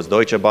crowd, there was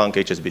Deutsche Bank,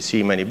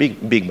 HSBC, many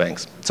big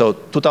banks. So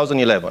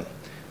 2011.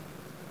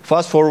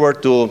 Fast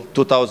forward to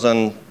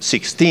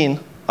 2016,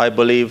 I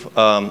believe,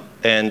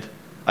 and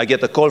I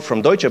get a call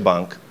from Deutsche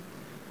Bank,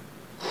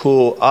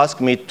 who asked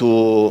me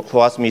to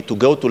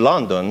go to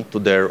London, to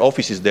their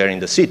offices there in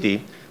the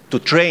city, to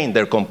train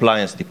their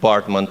compliance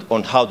department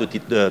on how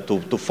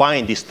to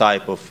find this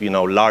type of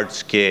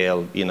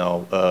large-scale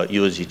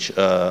usage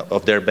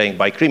of their bank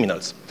by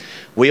criminals.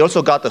 We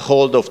also got a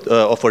hold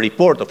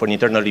of an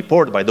internal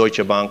report by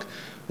Deutsche Bank,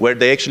 where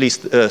they actually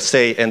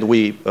say, and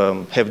we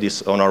have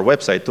this on our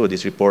website too,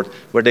 this report,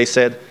 where they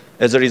said,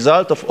 as a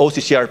result of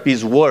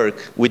OCCRP's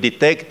work, we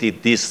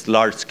detected this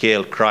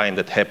large-scale crime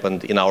that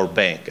happened in our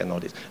bank and all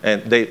this.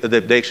 And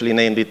they actually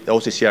named it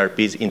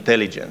OCCRP's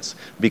intelligence,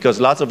 because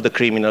lots of the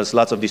criminals,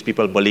 lots of these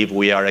people believe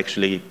we are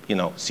actually,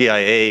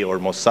 CIA or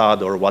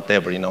Mossad or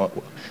whatever,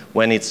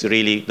 when it's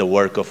really the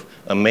work of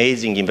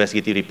amazing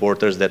investigative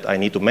reporters that I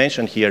need to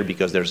mention here,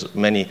 because there's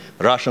many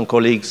Russian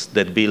colleagues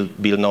that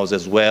Bill knows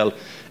as well,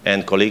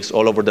 and colleagues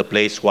all over the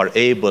place who are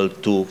able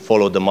to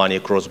follow the money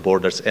across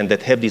borders and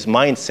that have this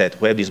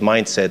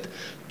mindset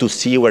to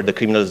see where the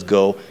criminals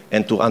go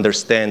and to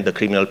understand the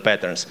criminal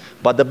patterns.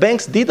 But the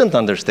banks didn't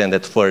understand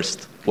at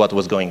first what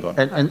was going on.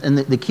 And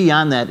the key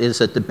on that is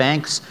that the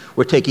banks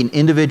were taking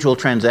individual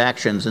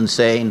transactions and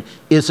saying,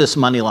 is this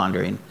money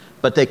laundering?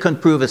 But they couldn't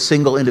prove a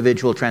single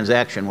individual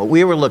transaction. What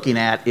we were looking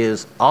at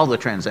is all the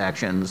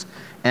transactions.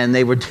 And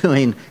they were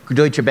doing,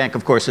 Deutsche Bank,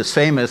 of course, is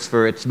famous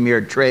for its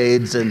mirrored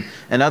trades and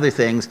other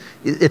things.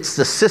 It's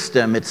the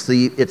system, it's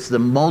the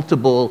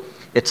multiple,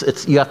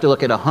 you have to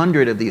look at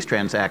 100 of these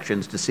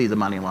transactions to see the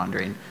money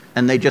laundering.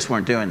 And they just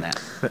weren't doing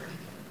that.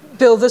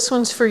 Bill, this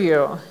one's for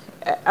you.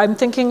 I'm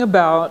thinking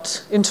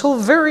about, until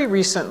very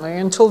recently,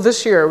 until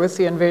this year with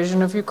the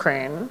invasion of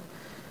Ukraine,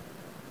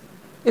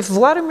 if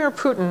Vladimir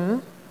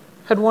Putin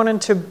had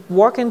wanted to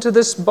walk into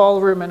this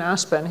ballroom in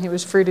Aspen, he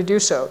was free to do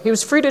so. He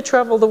was free to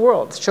travel the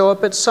world, show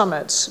up at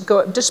summits,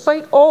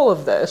 despite all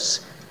of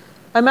this.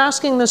 I'm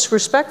asking this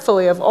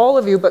respectfully of all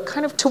of you, but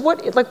kind of to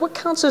what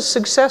counts as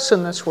success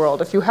in this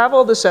world? If you have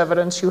all this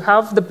evidence, you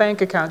have the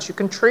bank accounts, you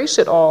can trace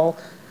it all.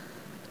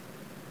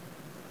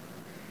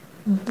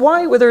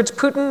 Why, whether it's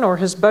Putin or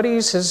his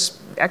buddies,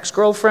 his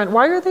ex-girlfriend,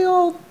 why are they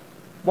all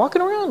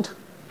walking around?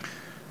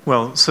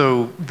 Well,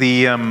 so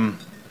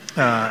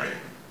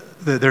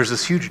there's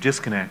this huge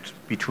disconnect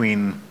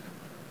between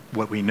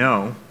what we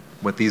know,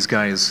 what these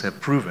guys have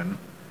proven,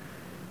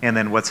 and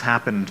then what's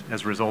happened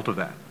as a result of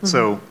that.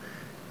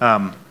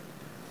 Mm-hmm.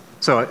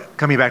 So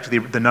coming back to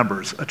the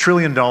numbers, $1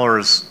 trillion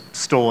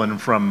stolen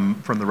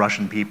from the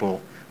Russian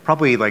people,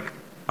 probably like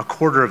a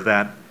quarter of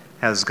that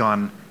has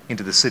gone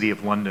into the city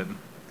of London.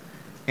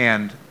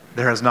 And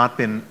there has not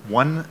been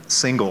one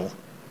single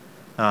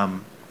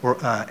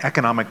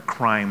economic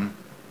crime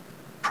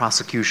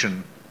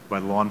prosecution by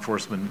the law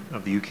enforcement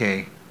of the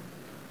UK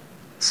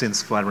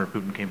since Vladimir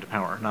Putin came to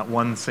power. Not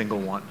one single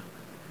one.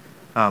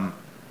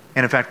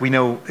 And in fact, we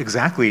know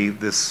exactly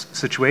this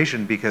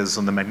situation because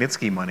on the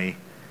Magnitsky money,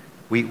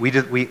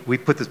 we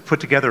put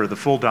together the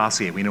full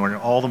dossier. We know where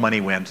all the money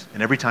went,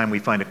 and every time we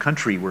find a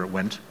country where it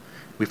went,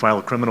 we file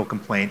a criminal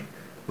complaint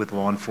with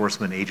law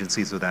enforcement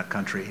agencies of that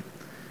country.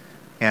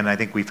 And I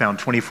think we found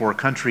 24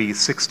 countries,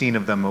 16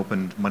 of them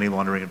opened money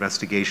laundering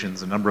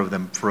investigations, a number of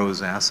them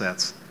froze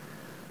assets.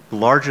 The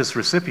largest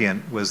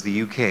recipient was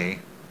the UK.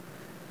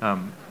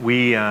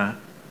 We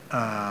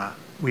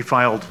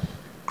filed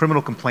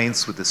criminal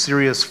complaints with the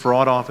Serious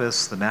Fraud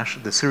Office,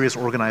 the Serious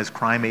Organized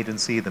Crime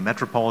Agency, the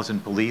Metropolitan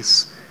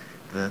Police,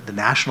 the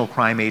National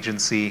Crime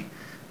Agency,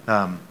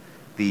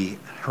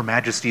 Her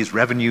Majesty's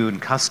Revenue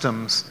and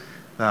Customs,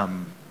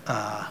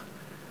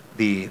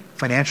 the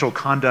Financial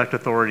Conduct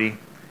Authority.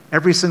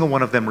 Every single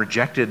one of them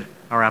rejected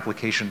our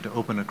application to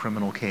open a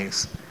criminal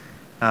case.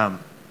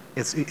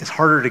 It's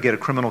harder to get a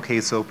criminal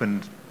case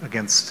opened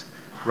against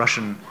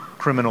Russian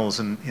criminals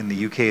in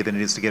the UK than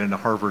it is to get into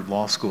Harvard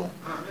Law School.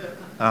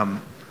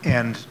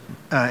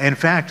 In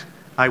fact,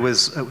 I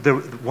was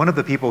one of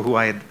the people who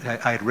I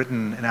had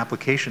written an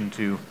application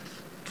to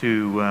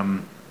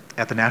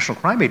at the National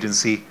Crime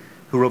Agency,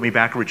 who wrote me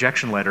back a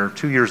rejection letter.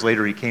 2 years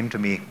later, he came to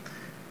me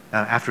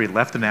after he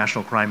left the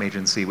National Crime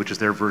Agency, which is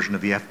their version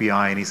of the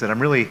FBI, and he said,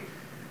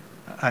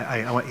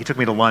 he took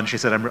me to lunch. He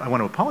said, I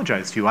want to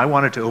apologize to you. I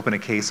wanted to open a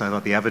case. I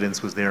thought the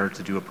evidence was there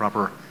to do a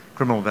proper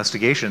criminal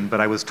investigation, but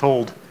I was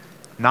told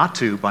not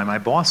to by my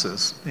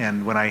bosses.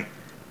 And when I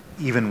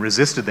even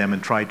resisted them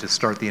and tried to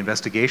start the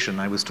investigation,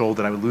 I was told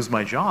that I would lose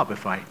my job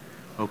if I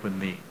opened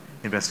the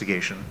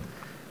investigation.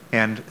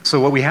 And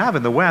so what we have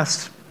in the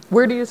West...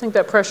 Where do you think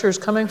that pressure is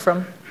coming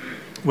from?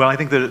 Well, I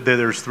think that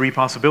there's three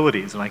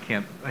possibilities, and I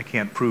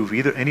can't prove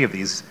any of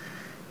these.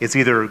 It's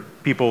either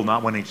people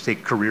not wanting to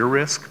take career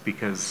risk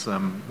because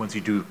once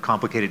you do a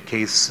complicated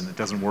case and it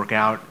doesn't work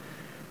out,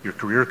 your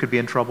career could be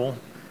in trouble.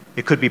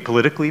 It could be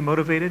politically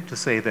motivated to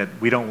say that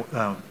we don't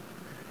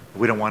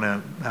want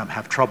to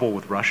have trouble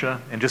with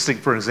Russia. And just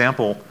think, for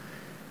example,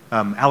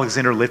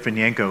 Alexander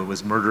Litvinenko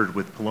was murdered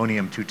with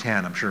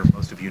polonium-210. I'm sure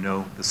most of you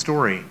know the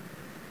story.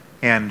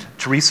 And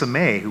Theresa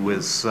May, who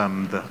was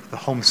the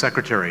Home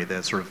Secretary,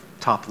 the sort of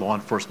top law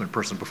enforcement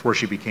person before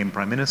she became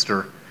Prime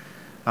Minister,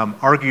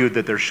 argued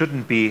that there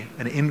shouldn't be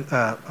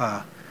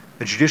a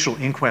judicial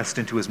inquest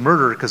into his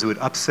murder because it would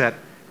upset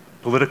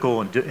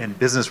political and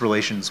business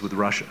relations with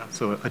Russia.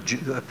 So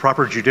a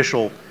proper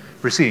judicial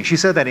proceeding. She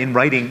said that in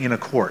writing in a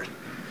court.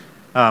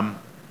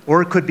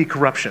 Or it could be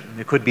corruption.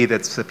 It could be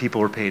that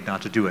people are paid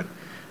not to do it.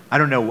 I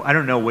don't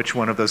know which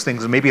one of those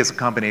things. Maybe it's a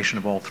combination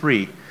of all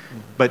three.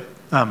 But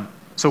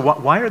so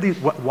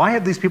why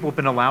have these people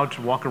been allowed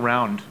to walk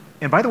around?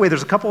 And by the way,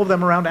 there's a couple of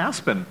them around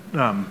Aspen.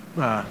 I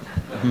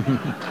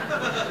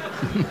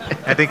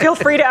think. Feel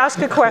free to ask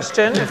a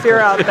question if you're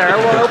out there.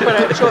 We'll open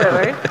it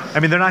shortly. I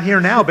mean, they're not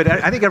here now, but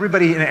I think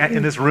everybody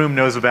in this room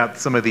knows about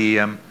some of the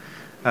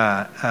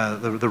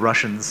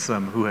Russians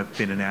who have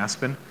been in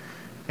Aspen,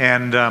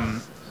 and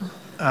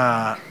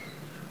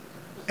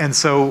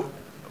so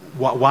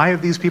why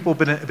have these people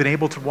been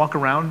able to walk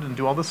around and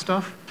do all this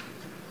stuff?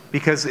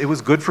 Because it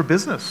was good for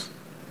business.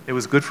 It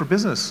was good for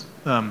business,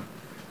 and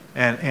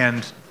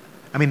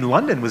I mean,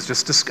 London was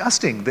just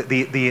disgusting.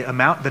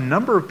 The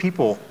number of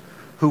people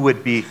who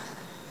would be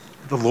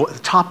the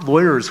top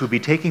lawyers who would be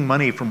taking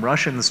money from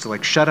Russians to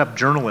like shut up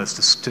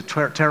journalists, to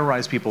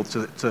terrorize people,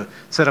 to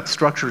set up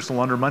structures to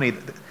launder money.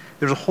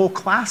 There's a whole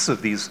class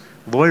of these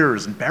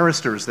lawyers and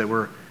barristers that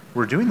were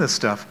doing this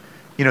stuff.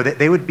 You know,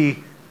 they would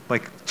be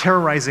like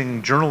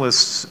terrorizing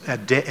journalists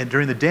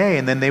during the day,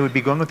 and then they would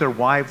be going with their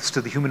wives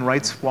to the Human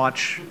Rights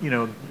Watch,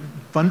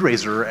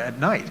 fundraiser at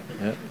night.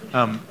 Yep.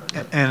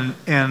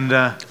 And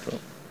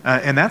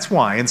that's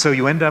why. And so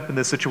you end up in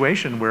this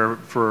situation where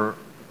for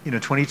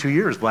 22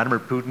 years, Vladimir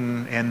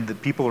Putin and the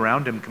people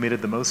around him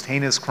committed the most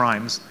heinous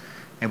crimes,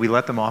 and we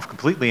let them off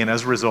completely. And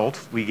as a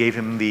result, we gave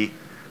him the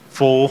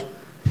full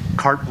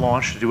carte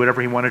blanche to do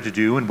whatever he wanted to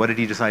do. And what did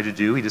he decide to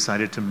do? He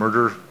decided to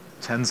murder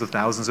tens of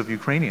thousands of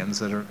Ukrainians.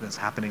 That's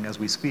happening as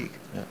we speak.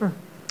 Yeah.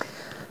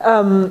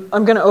 I'm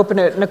going to open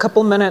it in a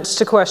couple minutes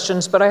to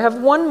questions, but I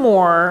have one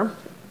more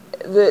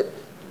that,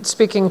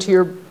 speaking to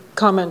your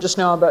comment just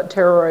now about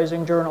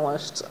terrorizing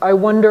journalists, I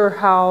wonder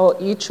how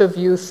each of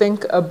you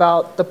think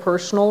about the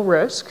personal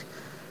risk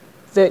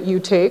that you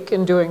take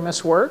in doing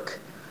this work,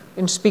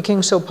 in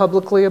speaking so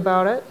publicly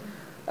about it,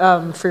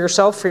 for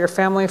yourself, for your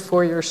family,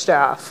 for your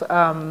staff.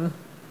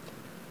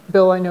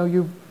 Bill, I know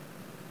you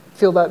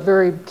feel that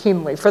very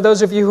keenly. For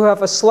those of you who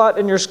have a slot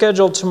in your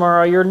schedule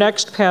tomorrow, your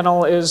next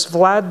panel is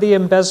Vlad the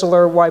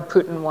Embezzler, Why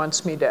Putin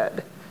Wants Me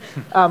Dead,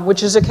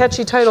 which is a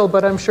catchy title,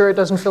 but I'm sure it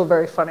doesn't feel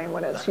very funny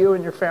when it's you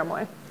and your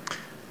family.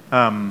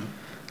 The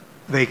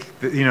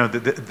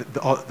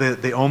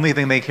only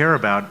thing they care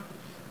about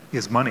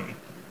is money.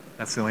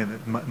 That's the only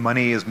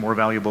money is more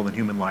valuable than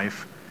human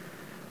life.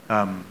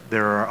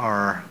 There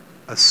are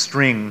a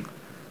string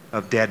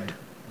of dead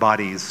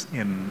bodies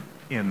in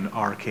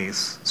our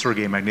case.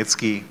 Sergei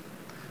Magnitsky,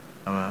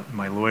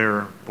 my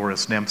lawyer,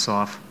 Boris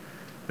Nemtsov.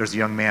 There's a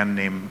young man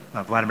named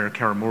Vladimir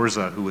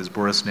Karamurza, who was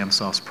Boris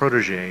Nemtsov's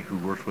protege, who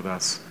worked with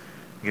us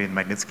getting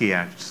the Magnitsky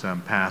Act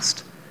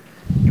passed.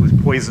 He was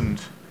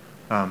poisoned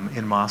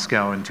in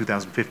Moscow in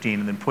 2015,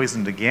 and then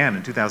poisoned again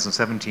in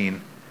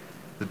 2017.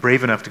 Was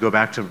brave enough to go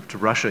back to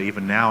Russia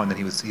even now, and then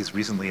he's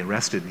recently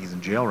arrested. He's in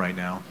jail right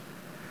now.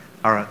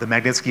 The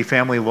Magnitsky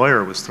family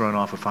lawyer was thrown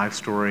off a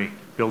 5-story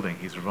building.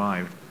 He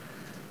survived.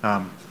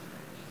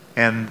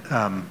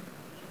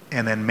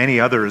 And then many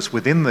others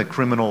within the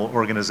criminal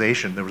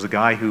organization. There was a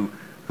guy who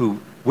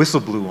whistle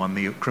blew on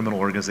the criminal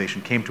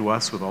organization, came to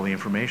us with all the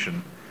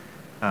information.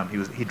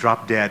 He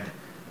dropped dead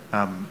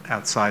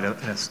outside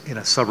in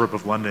a suburb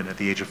of London at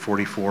the age of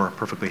 44, a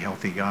perfectly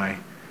healthy guy.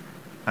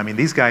 I mean,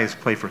 these guys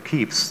play for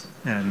keeps,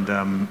 and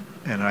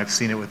I've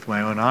seen it with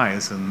my own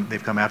eyes, and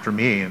they've come after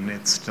me, and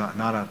it's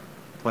not a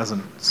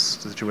pleasant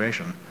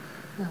situation.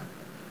 Yeah.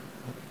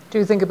 Do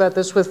you think about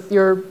this with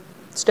your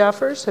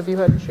staffers? Have you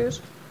had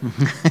issues?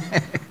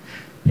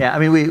 Yeah, I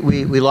mean,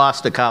 we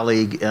lost a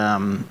colleague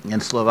in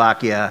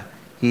Slovakia.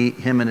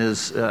 Him and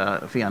his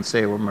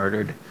fiancée were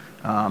murdered.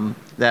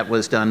 That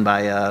was done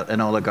by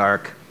an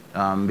oligarch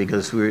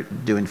because we were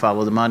doing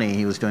follow the money.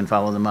 He was doing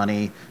follow the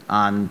money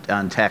on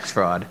tax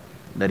fraud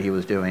that he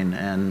was doing,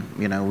 and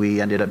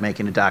we ended up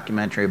making a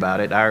documentary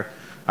about it. Our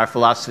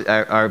philosophy,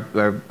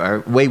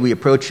 our way we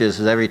approach this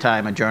is every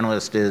time a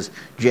journalist is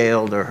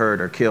jailed or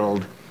hurt or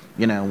killed,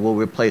 we'll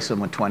replace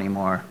them with 20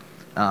 more.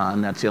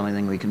 And that's the only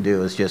thing we can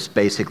do is just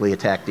basically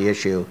attack the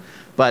issue.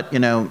 But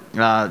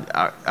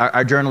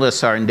our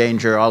journalists are in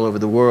danger all over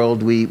the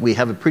world. We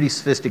have a pretty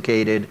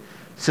sophisticated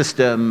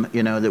system,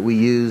 that we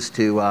use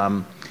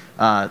to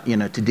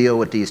deal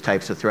with these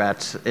types of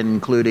threats,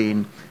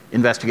 including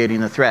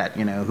investigating the threat.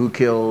 Who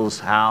kills,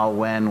 how,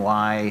 when,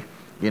 why,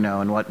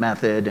 and what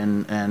method,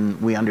 and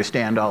we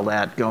understand all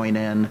that going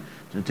in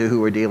to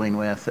who we're dealing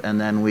with, and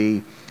then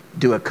we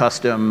do a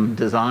custom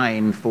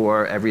design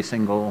for every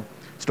single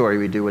story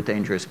we do with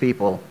dangerous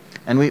people.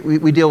 And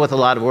we deal with a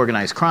lot of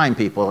organized crime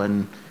people,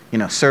 and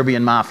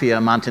Serbian mafia,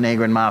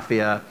 Montenegrin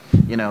mafia,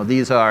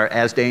 these are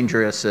as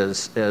dangerous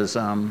as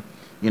some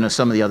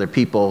of the other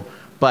people,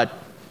 but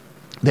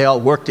they all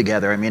work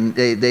together. I mean,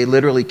 they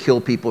literally kill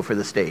people for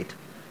the state.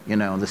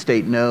 The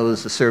state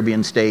knows the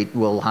Serbian state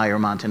will hire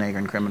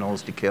Montenegrin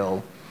criminals to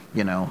kill,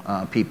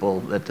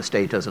 people that the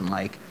state doesn't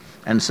like.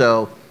 And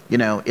so,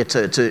 it's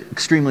an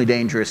extremely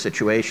dangerous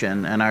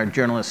situation, and our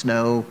journalists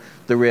know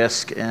the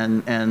risk,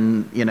 and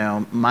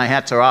my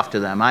hats are off to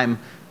them. I'm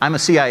a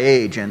CIA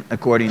agent,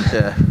 according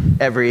to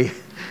every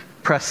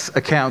press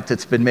account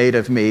that's been made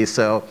of me,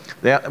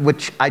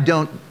 which I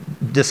don't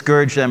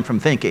discourage them from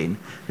thinking,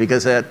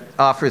 because that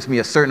offers me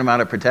a certain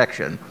amount of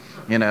protection.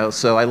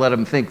 So I let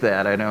them think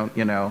that. I don't,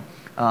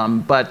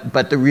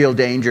 but the real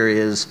danger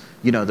is,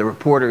 the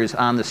reporters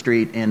on the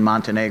street in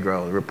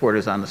Montenegro, the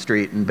reporters on the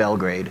street in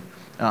Belgrade.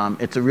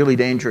 It's a really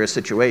dangerous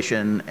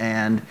situation,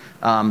 and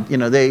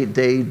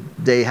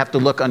they have to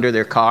look under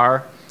their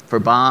car for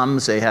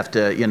bombs. They have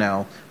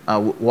to,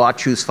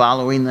 watch who's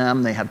following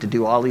them. They have to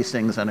do all these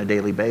things on a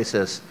daily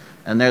basis,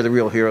 and they're the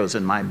real heroes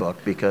in my book,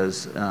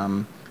 because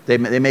they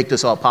make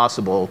this all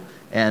possible.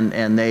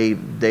 And they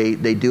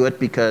do it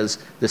because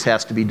this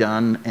has to be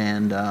done,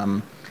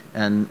 and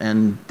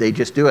they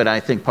just do it. I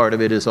think part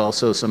of it is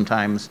also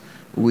sometimes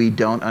we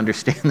don't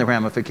understand the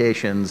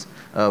ramifications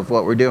of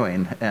what we're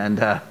doing, and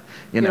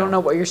you don't know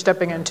what you're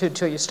stepping into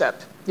till you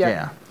step.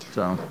 Yeah.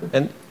 So.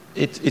 And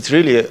it's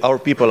really, our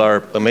people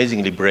are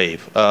amazingly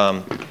brave.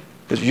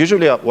 Because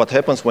usually what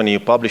happens when you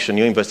publish a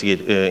new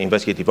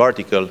investigative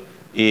article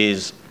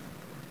is,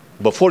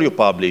 before you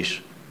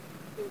publish,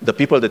 the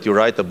people that you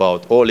write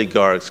about,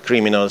 oligarchs,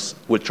 criminals,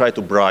 will try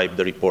to bribe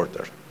the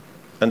reporter.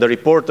 And the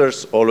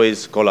reporters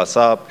always call us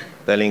up,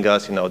 telling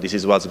us, this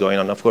is what's going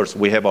on. Of course,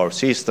 we have our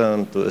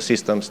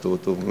systems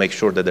to make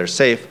sure that they're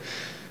safe.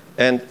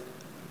 And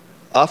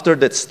after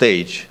that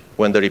stage,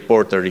 when the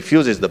reporter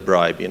refuses the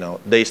bribe,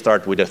 they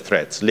start with the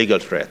threats, legal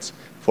threats.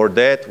 For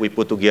that, we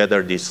put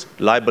together this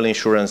libel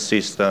insurance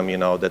system,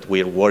 that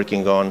we're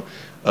working on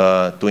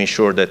to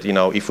ensure that,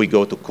 if we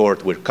go to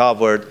court, we're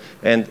covered.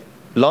 And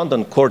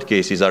London court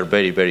cases are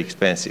very, very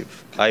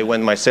expensive. I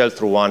went myself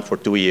through one for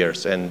 2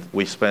 years, and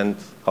we spent,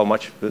 how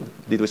much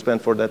did we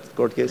spend for that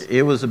court case?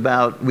 It was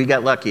we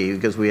got lucky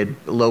because we had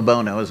low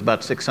bono. It was about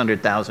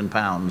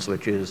 £600,000,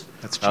 which is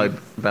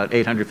about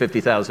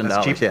 $850,000.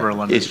 That's cheap for a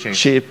London case. It's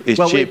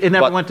cheap. It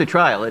never went to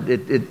trial.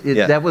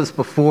 That was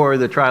before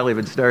the trial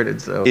even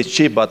started. So it's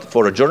cheap, but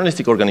for a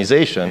journalistic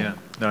organization,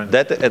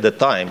 that at the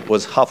time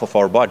was half of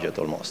our budget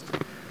almost.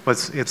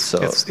 But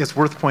it's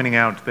worth pointing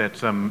out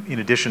that in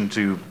addition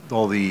to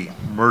all the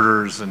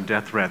murders and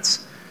death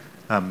threats,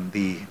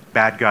 the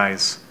bad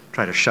guys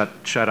try to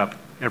shut up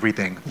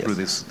everything through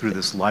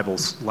this libel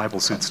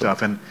suit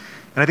stuff. And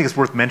I think it's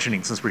worth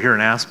mentioning, since we're here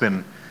in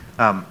Aspen,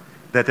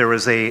 that there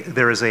is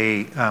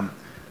an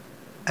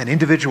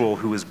individual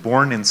who was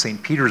born in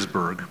St.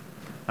 Petersburg,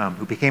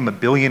 who became a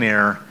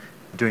billionaire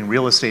doing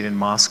real estate in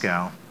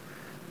Moscow,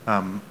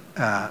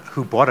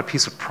 who bought a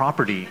piece of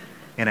property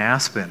in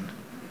Aspen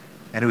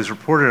and it was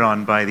reported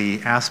on by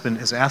the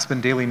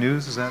Aspen Daily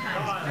News, is that?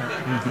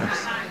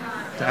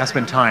 The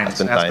Aspen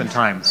Times. Aspen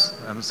Times.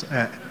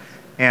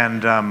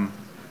 And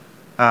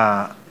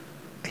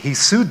he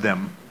sued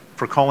them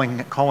for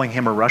calling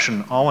him a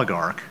Russian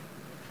oligarch.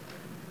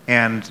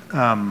 And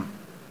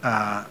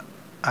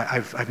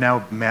I've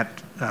now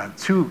met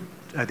two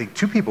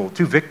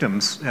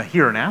victims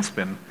here in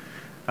Aspen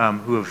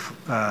who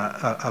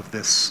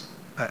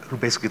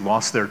basically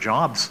lost their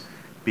jobs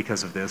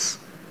because of this.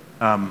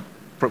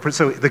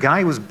 So the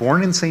guy was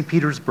born in St.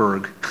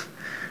 Petersburg,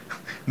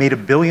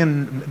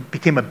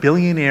 became a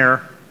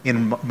billionaire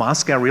in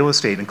Moscow real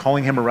estate, and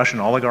calling him a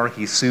Russian oligarch,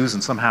 he sues,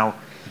 and somehow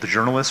the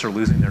journalists are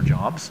losing their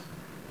jobs.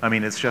 I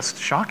mean, it's just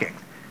shocking.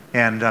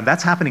 And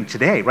that's happening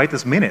today, right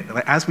this minute,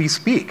 as we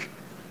speak.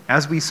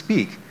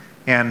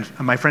 And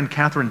my friend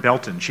Catherine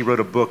Belton, she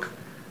wrote a book,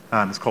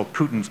 it's called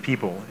Putin's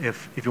People.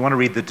 If you want to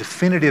read the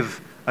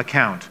definitive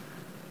account,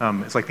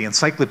 it's like the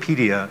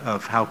encyclopedia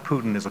of how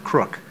Putin is a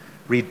crook,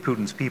 read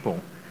Putin's People.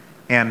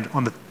 And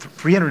on the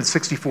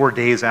 364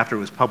 days after it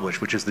was published,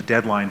 which is the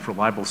deadline for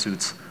libel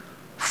suits,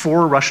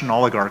 4 Russian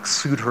oligarchs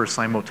sued her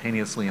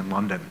simultaneously in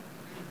London.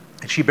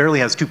 And she barely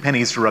has 2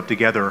 pennies to rub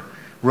together.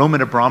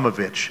 Roman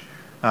Abramovich,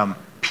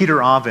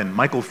 Peter Avin,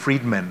 Michael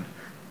Friedman,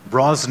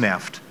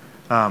 Rosneft,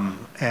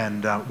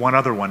 and one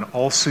other one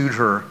all sued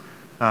her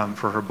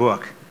for her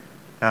book.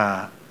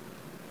 And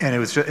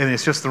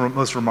it's just the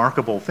most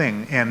remarkable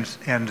thing. And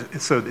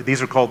so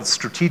these are called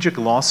strategic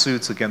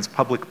lawsuits against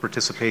public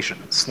participation,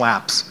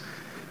 SLAPs.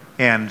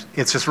 And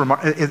it's just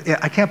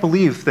I can't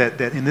believe that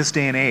in this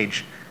day and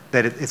age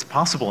that it's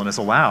possible and it's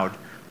allowed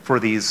for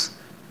these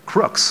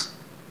crooks,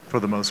 for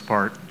the most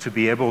part, to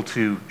be able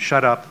to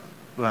shut up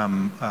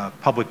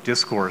public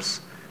discourse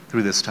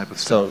through this type of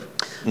stuff.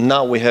 So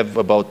now we have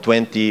about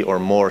 20 or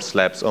more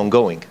SLAPs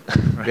ongoing.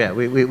 Right. Yeah,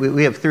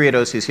 we have 3 at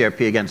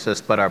OCCRP against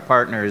us, but our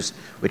partners,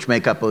 which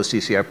make up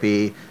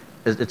OCCRP,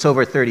 it's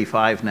over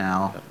 35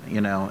 now,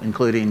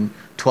 including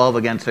 12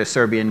 against our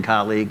Serbian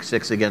colleague,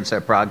 6 against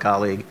our Prague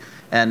colleague.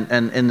 And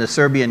in the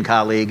Serbian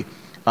colleague,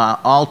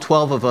 all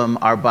 12 of them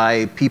are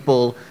by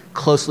people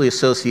closely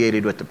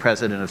associated with the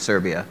president of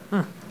Serbia,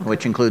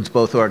 which includes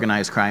both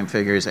organized crime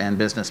figures and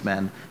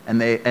businessmen,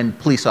 and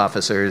police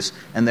officers,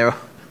 and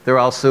they're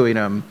all suing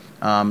him,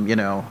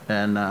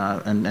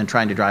 and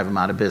trying to drive him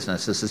out of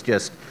business. This is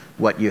just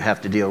what you have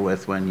to deal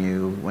with when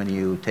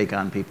you take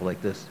on people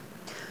like this.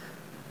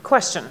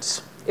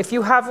 Questions? If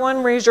you have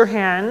one, raise your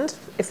hand.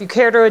 If you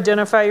care to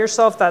identify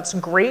yourself, that's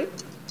great.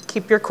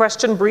 Keep your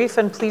question brief,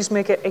 and please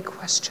make it a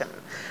question.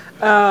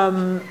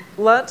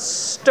 Let's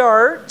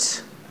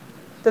start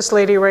this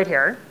lady right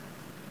here.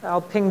 I'll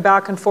ping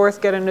back and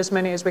forth, get in as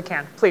many as we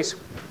can. Please.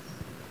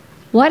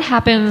 What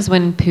happens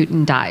when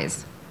Putin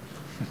dies?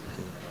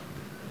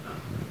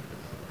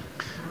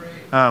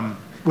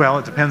 Well,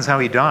 it depends how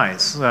he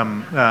dies.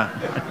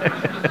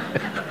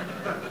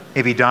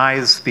 If he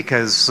dies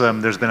because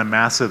there's been a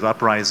massive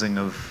uprising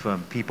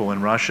of people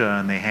in Russia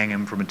and they hang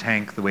him from a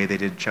tank the way they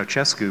did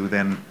Ceausescu,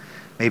 then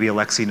maybe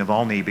Alexei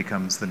Navalny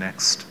becomes the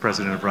next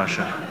president of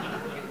Russia.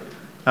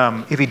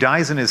 If he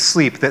dies in his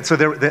sleep,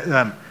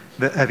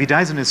 if he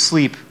dies in his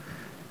sleep,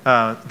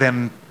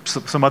 then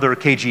some other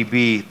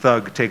KGB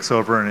thug takes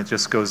over and it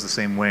just goes the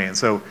same way. And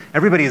so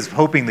everybody is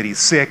hoping that he's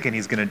sick and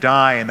he's going to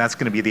die and that's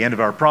going to be the end of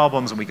our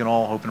problems and we can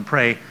all hope and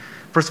pray.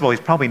 First of all, he's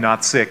probably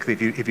not sick.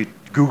 If you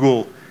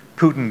Google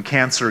Putin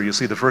cancer, you'll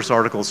see the first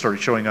article started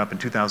showing up in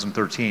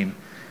 2013.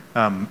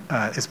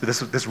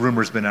 This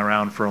rumor's been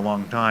around for a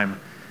long time.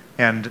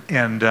 And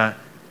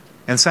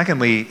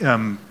secondly,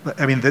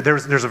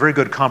 there's a very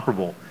good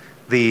comparable.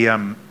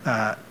 The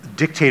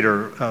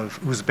dictator of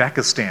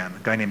Uzbekistan,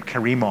 a guy named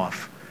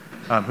Karimov,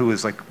 who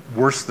is like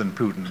worse than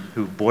Putin,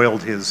 who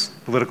boiled his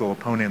political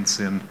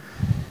opponents in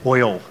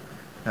oil,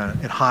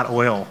 in hot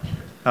oil.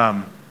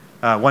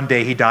 One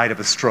day he died of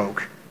a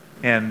stroke.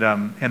 And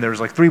there was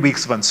like 3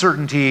 weeks of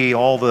uncertainty.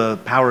 All the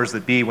powers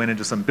that be went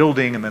into some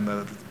building, and then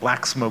the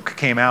black smoke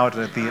came out.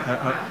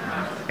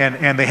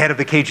 And the head of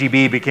the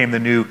KGB became the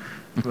new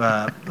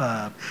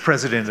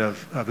president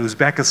of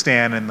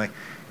Uzbekistan.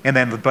 And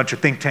then a bunch of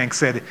think tanks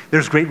said,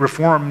 there's great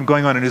reform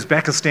going on in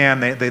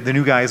Uzbekistan. The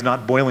new guy is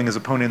not boiling his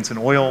opponents in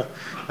oil.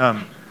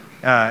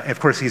 Of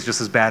course, he's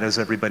just as bad as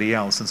everybody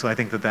else. And so I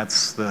think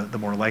that's the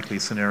more likely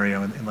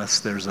scenario, unless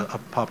there's a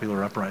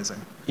popular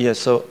uprising. Yeah,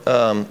 so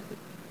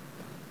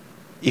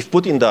if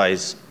Putin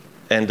dies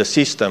and the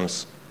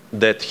systems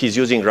that he's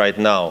using right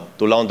now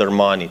to launder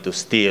money, to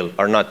steal,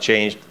 are not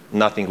changed,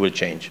 nothing will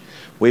change.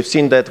 We've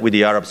seen that with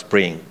the Arab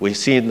Spring. We've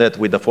seen that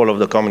with the fall of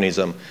the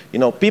communism.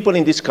 People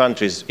in these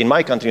countries, in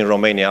my country, in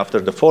Romania,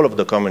 after the fall of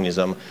the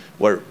communism,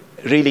 were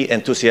really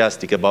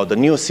enthusiastic about the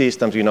new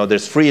systems.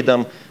 There's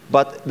freedom,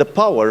 but the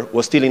power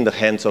was still in the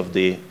hands of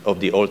the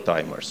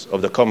old-timers,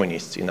 of the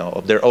communists,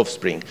 of their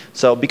offspring.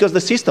 So because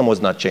the system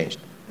was not changed.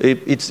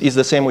 It's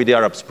the same with the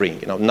Arab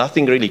Spring.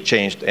 Nothing really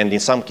changed, and in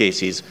some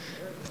cases,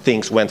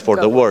 things went for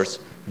the worse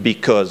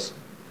because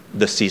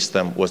the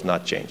system was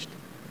not changed.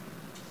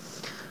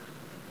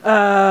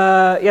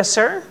 Yes,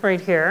 sir, right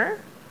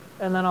here.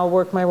 And then I'll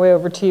work my way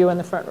over to you in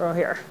the front row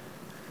here.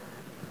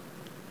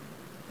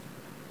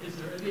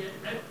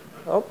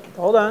 Oh,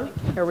 hold on.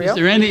 Here we go. Is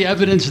there any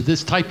evidence that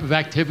this type of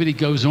activity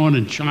goes on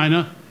in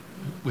China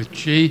with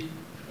Xi?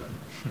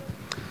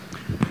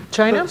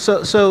 China?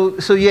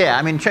 So yeah,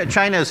 I mean,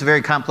 China is a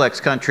very complex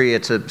country.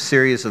 It's a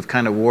series of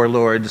kind of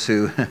warlords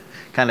who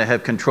kind of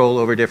have control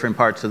over different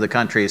parts of the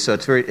country. So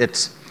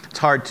it's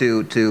hard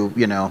to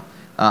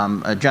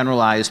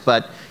generalize.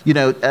 But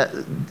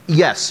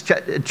yes,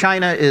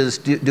 China is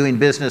doing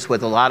business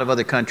with a lot of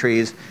other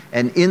countries,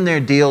 and in their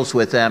deals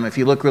with them, if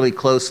you look really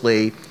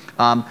closely,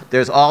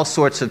 there's all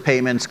sorts of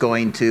payments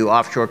going to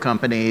offshore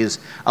companies.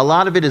 A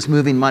lot of it is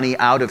moving money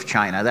out of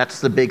China.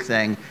 That's the big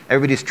thing.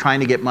 Everybody's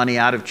trying to get money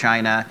out of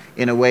China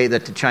in a way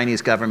that the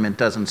Chinese government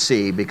doesn't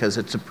see, because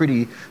it's a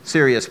pretty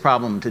serious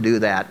problem to do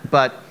that.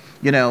 But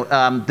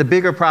the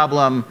bigger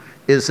problem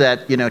is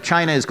that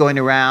China is going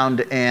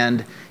around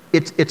and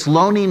it's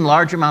loaning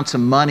large amounts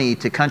of money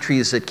to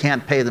countries that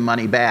can't pay the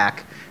money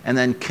back, and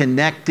then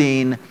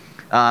connecting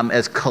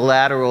as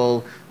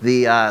collateral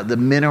the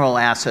mineral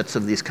assets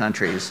of these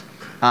countries.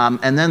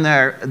 And then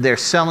they're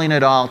selling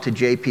it all to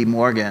JP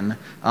Morgan,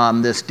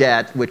 this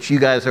debt, which you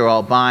guys are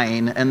all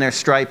buying, and they're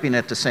striping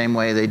it the same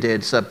way they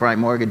did subprime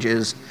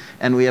mortgages.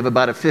 And we have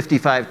about a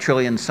 55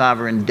 trillion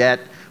sovereign debt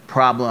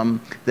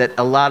problem that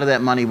a lot of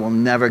that money will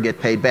never get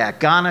paid back.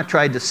 Ghana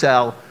tried to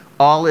sell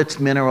all its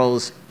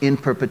minerals in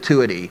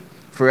perpetuity,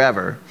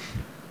 forever.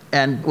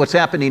 And what's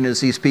happening is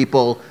these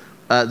people,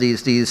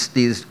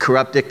 these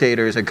corrupt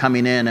dictators are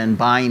coming in and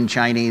buying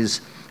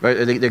Chinese,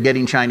 or they're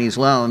getting Chinese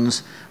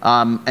loans,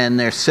 and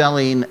they're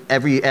selling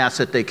every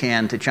asset they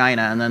can to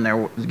China, and then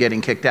they're getting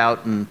kicked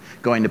out and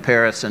going to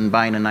Paris and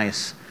buying a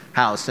nice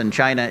house. And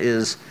China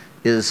is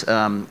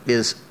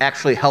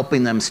actually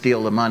helping them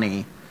steal the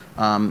money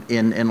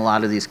in a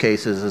lot of these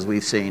cases, as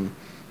we've seen.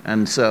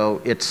 And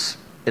so it's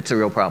a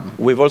real problem.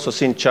 We've also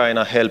seen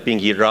China helping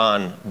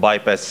Iran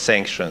bypass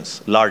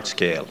sanctions, large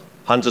scale,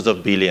 hundreds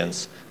of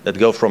billions that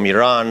go from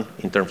Iran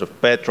in terms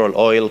of petrol,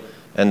 oil,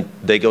 and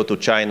they go to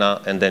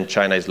China, and then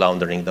China is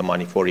laundering the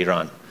money for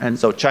Iran. And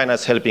so China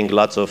is helping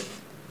lots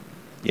of,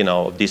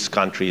 these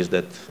countries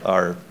that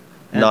are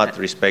not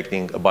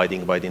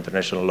abiding by the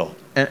international law.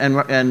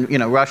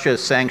 And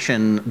Russia's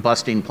sanction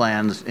busting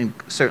plans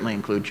certainly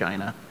include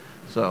China.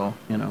 So,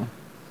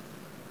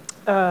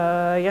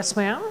 Yes,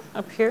 ma'am,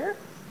 up here.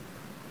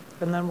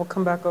 And then we'll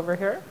come back over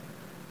here.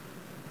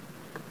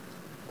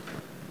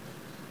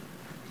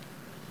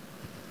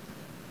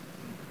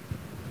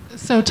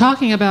 So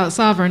talking about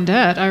sovereign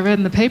debt, I read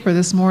in the paper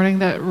this morning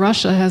that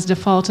Russia has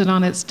defaulted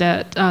on its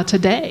debt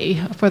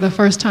today for the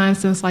first time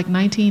since like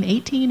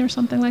 1918 or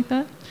something like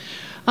that.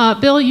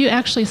 Bill, you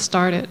actually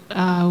started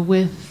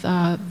with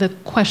the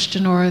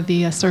question or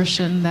the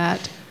assertion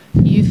that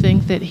you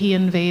think that he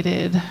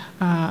invaded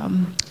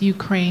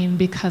Ukraine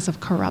because of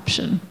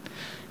corruption.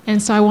 And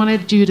so I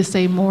wanted you to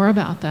say more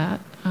about that.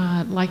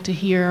 I'd like to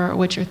hear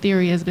what your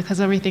theory is,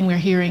 because everything we're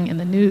hearing in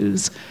the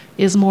news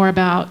is more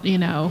about,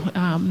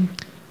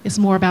 it's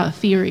more about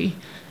theory.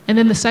 And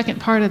then the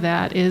second part of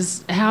that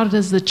is, how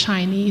does the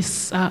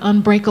Chinese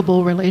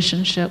unbreakable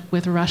relationship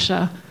with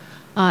Russia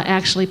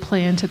actually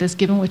play into this,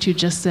 given what you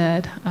just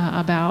said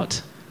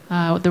about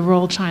the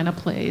role China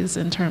plays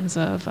in terms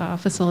of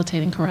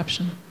facilitating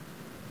corruption?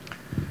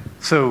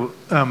 So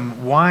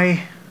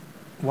why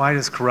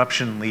does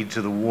corruption lead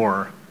to the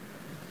war?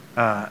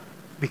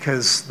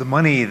 Because the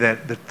money the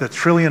 $1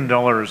 trillion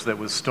that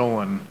was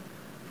stolen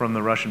from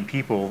the Russian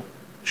people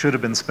should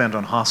have been spent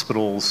on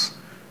hospitals,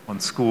 on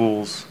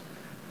schools,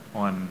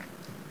 on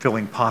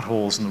filling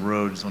potholes in the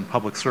roads, on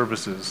public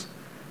services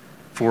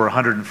for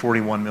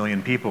 141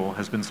 million people,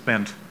 has been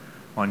spent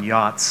on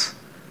yachts,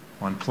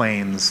 on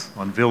planes,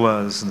 on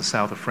villas in the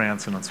south of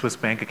France, and on Swiss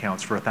bank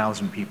accounts for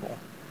 1,000 people.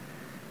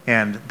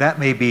 And that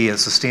may be a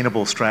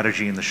sustainable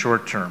strategy in the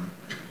short term.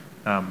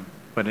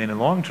 But in the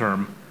long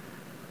term,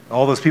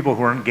 all those people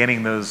who aren't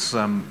getting those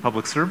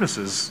public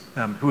services,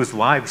 whose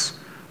lives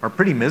are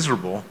pretty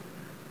miserable,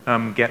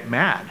 get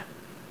mad.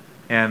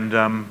 And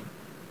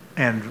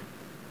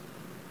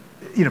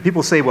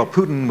people say, well,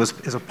 Putin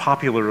is a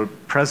popular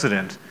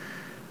president.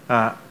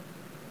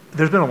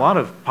 There's been a lot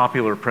of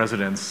popular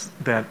presidents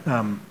that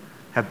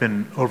have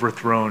been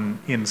overthrown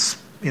in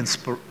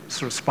sort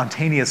of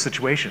spontaneous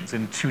situations.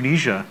 In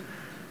Tunisia,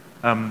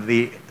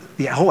 the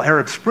whole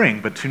Arab Spring,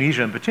 but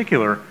Tunisia in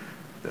particular,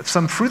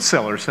 some fruit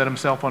seller set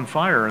himself on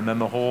fire, and then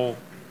the whole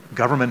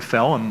government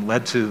fell and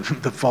led to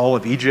the fall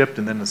of Egypt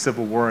and then the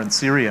civil war in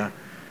Syria.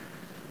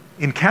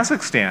 In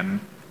Kazakhstan,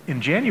 in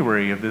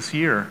January of this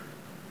year,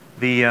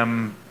 the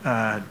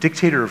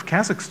dictator of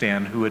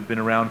Kazakhstan, who had been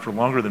around for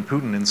longer than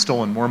Putin and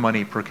stolen more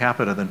money per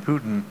capita than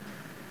Putin,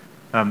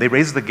 they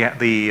raised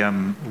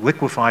the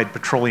liquefied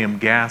petroleum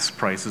gas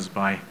prices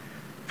by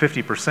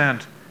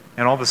 50%,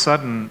 and all of a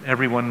sudden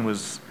everyone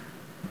was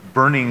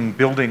burning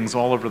buildings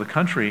all over the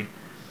country,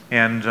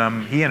 and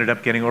he ended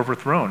up getting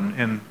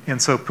overthrown.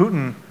 And so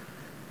Putin,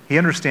 he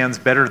understands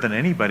better than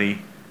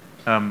anybody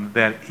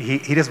that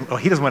he doesn't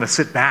want to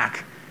sit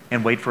back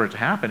and wait for it to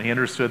happen. He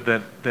understood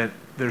that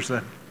there's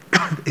a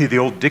the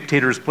old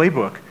dictator's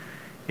playbook.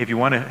 If you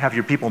want to have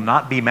your people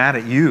not be mad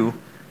at you,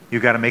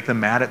 you've got to make them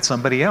mad at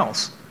somebody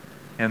else.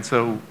 And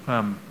so,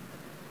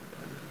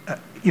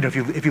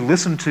 if you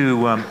listen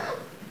to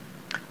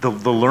the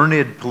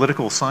learned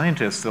political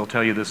scientists, they'll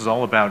tell you this is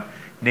all about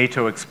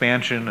NATO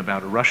expansion,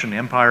 about a Russian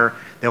empire.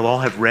 They'll all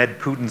have read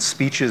Putin's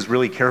speeches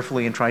really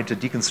carefully and tried to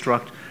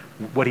deconstruct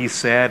what he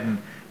said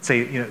and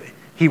say,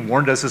 he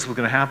warned us this was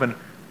going to happen.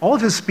 All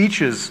of his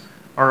speeches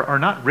are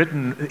not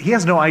written, he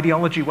has no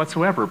ideology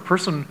whatsoever. A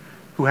person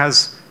who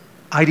has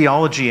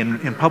ideology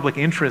and public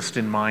interest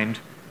in mind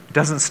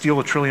doesn't steal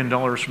 $1 trillion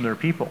from their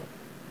people.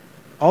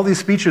 All these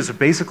speeches have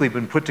basically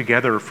been put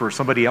together for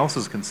somebody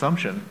else's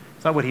consumption.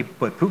 It's not what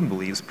Putin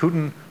believes.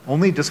 Putin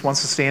only just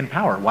wants to stay in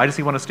power. Why does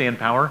he want to stay in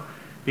power?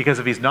 Because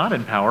if he's not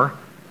in power,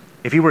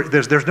 if he were,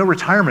 there's no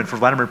retirement for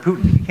Vladimir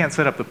Putin. He can't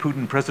set up the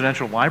Putin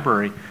Presidential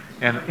Library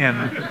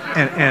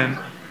and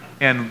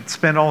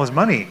spend all his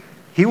money.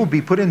 He will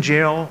be put in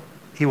jail.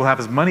 He will have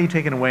his money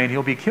taken away, and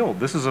he'll be killed.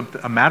 This is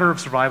a matter of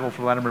survival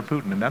for Vladimir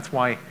Putin, and that's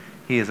why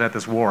he is at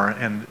this war,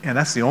 and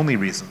that's the only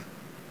reason.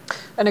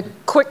 And a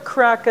quick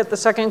crack at the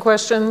second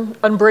question: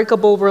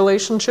 unbreakable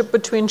relationship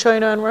between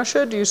China and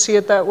Russia. Do you see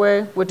it that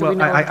way? What do we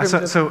know?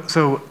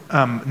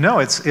 No.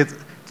 It's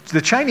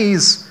the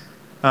Chinese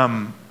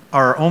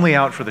are only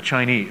out for the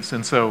Chinese,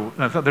 and so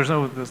there's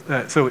no.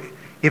 So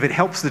if it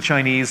helps the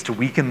Chinese to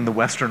weaken the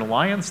Western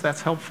alliance,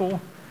 that's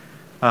helpful.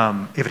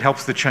 If it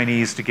helps the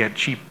Chinese to get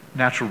cheap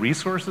natural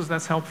resources,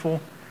 that's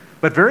helpful.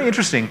 But very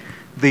interesting,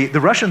 the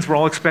Russians were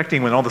all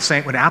expecting when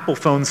Apple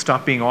phones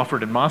stopped being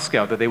offered in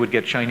Moscow that they would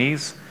get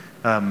Chinese,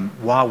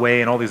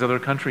 Huawei and all these other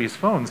countries'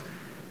 phones.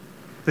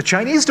 The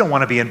Chinese don't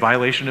want to be in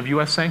violation of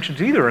U.S.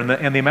 sanctions either,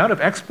 and the amount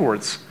of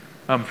exports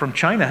from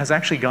China has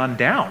actually gone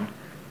down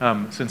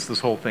since this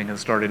whole thing has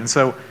started. And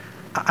so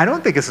I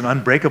don't think it's an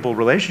unbreakable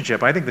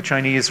relationship. I think the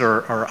Chinese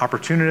are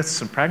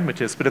opportunists and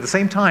pragmatists, but at the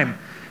same time,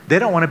 they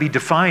don't want to be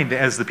defined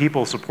as the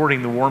people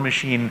supporting the war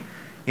machine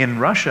in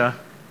Russia,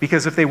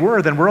 because if they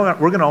were, then we're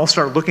going to all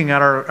start looking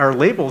at our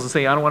labels and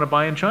say, I don't want to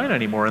buy in China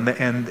anymore.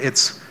 And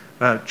it's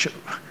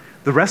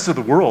the rest of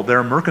the world. They're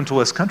a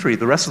mercantilist country.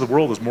 The rest of the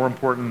world is more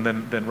important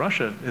than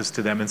Russia is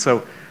to them. And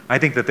so I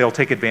think that they'll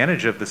take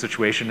advantage of the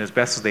situation as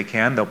best as they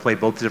can. They'll play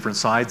both different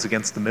sides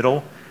against the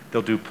middle.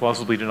 They'll do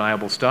plausibly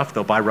deniable stuff.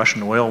 They'll buy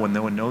Russian oil when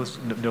no one knows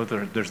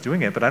they're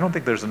doing it. But I don't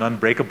think there's an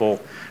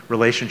unbreakable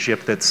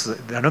relationship I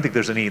don't think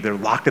they're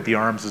locked at the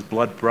arms as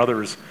blood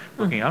brothers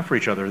looking out for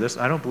each other.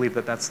 I don't believe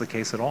that that's the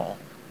case at all.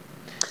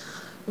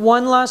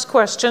 One last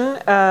question.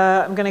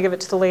 I'm going to give it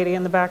to the lady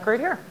in the back right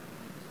here.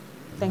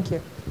 Thank you.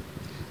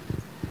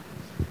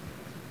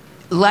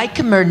 Like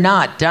him or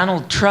not,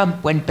 Donald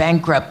Trump went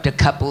bankrupt a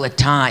couple of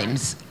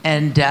times,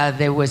 and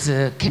there was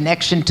a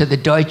connection to the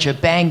Deutsche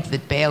Bank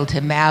that bailed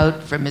him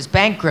out from his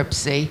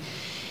bankruptcy.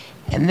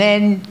 And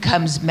then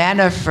comes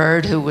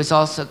Manafort, who was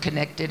also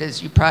connected,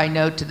 as you probably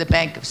know, to the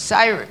Bank of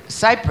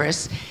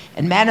Cyprus,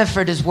 and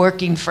Manafort is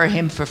working for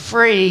him for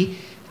free.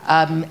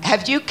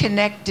 Have you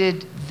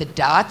connected the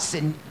dots?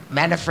 And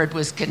Manafort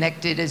was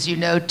connected, as you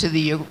know, to the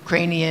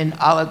Ukrainian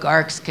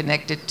oligarchs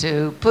connected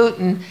to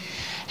Putin.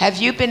 Have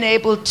you been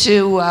able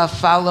to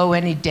follow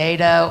any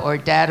data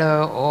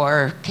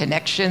or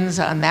connections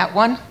on that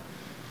one?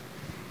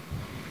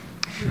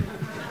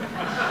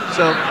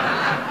 So,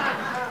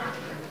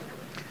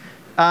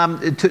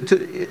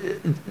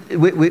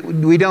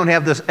 we don't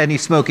have any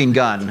smoking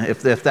gun,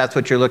 if that's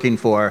what you're looking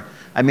for.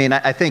 I mean,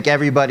 I think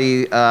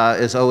everybody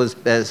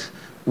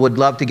would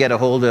love to get a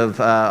hold of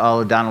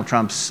all of Donald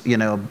Trump's,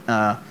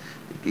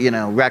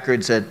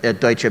 records at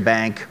Deutsche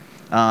Bank.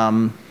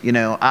 I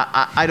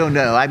don't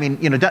know. I mean,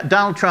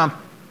 Donald Trump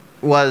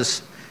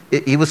was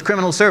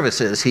criminal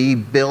services. He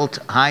built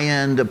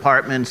high-end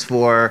apartments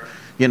for,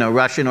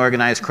 Russian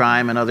organized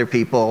crime and other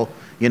people.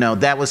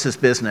 That was his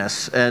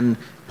business. And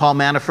Paul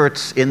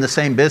Manafort's in the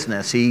same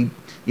business. He,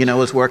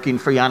 was working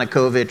for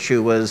Yanukovych,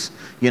 who was,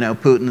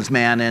 Putin's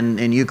man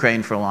in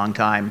Ukraine for a long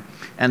time.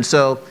 And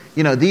so,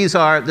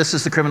 this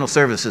is the criminal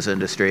services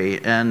industry,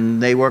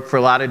 and they work for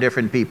a lot of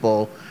different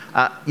people.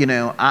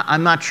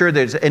 I'm not sure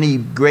there's any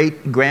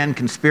grand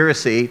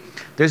conspiracy.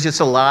 There's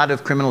just a lot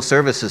of criminal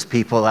services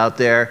people out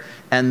there,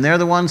 and they're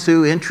the ones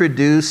who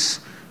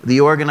introduce the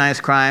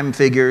organized crime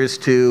figures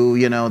to,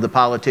 the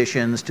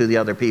politicians, to the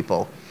other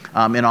people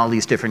in all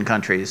these different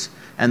countries.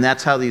 And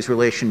that's how these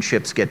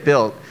relationships get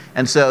built.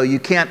 And so you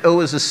can't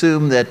always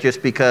assume that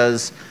just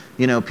because,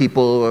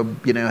 people,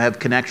 have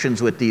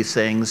connections with these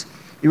things.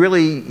 You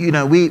really,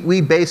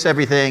 we base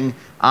everything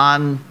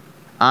on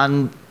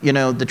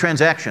the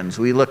transactions.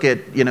 We look at,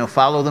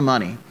 follow the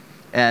money.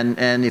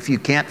 And if you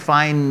can't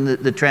find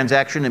the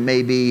transaction, it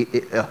may be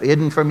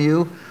hidden from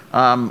you,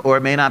 or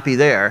it may not be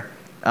there.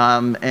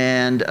 You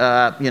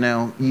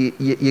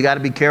got to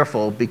be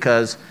careful,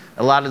 because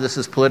a lot of this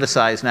is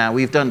politicized now.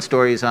 We've done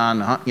stories on,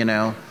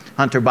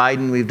 Hunter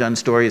Biden. We've done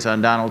stories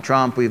on Donald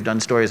Trump. We've done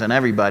stories on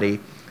everybody.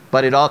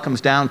 But it all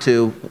comes down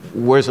to,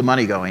 where's the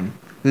money going?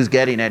 Who's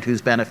getting it?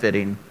 Who's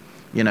benefiting?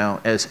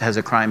 Has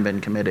a crime been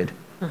committed?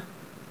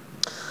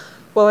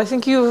 Well, I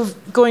think you're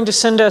going to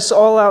send us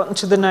all out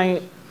into the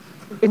night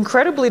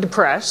incredibly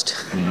depressed.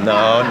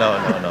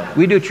 No.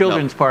 We do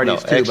children's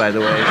parties too, by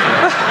the way. So.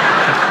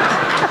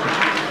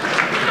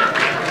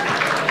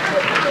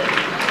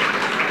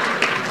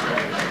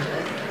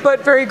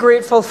 But very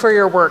grateful for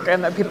your work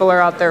and that people are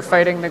out there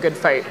fighting the good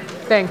fight.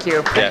 Thank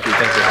you. Thank you.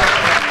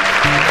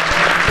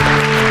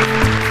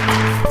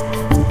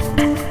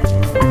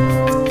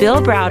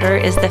 Bill Browder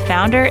is the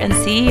founder and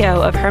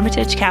CEO of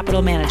Hermitage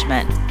Capital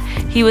Management.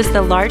 He was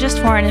the largest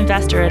foreign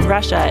investor in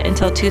Russia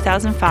until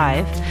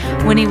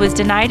 2005, when he was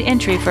denied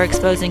entry for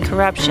exposing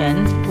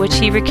corruption, which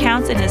he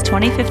recounts in his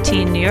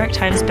 2015 New York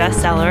Times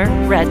bestseller,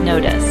 Red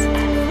Notice.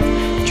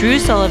 Drew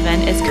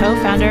Sullivan is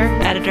co-founder,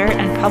 editor,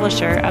 and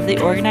publisher of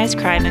the Organized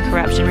Crime and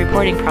Corruption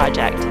Reporting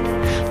Project.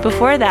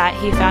 Before that,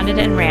 he founded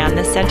and ran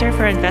the Center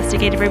for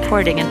Investigative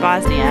Reporting in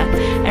Bosnia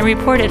and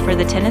reported for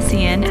the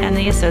Tennessean and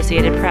the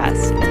Associated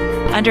Press.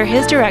 Under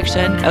his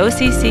direction,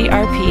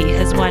 OCCRP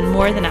has won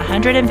more than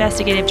 100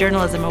 investigative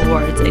journalism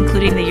awards,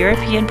 including the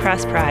European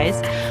Press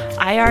Prize,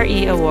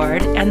 IRE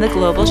Award, and the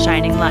Global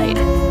Shining Light.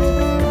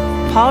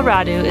 Paul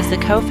Radu is the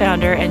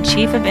co-founder and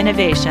chief of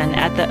innovation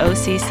at the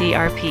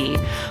OCCRP,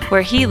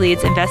 where he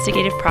leads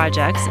investigative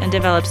projects and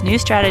develops new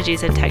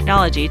strategies and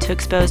technology to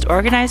expose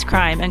organized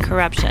crime and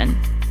corruption.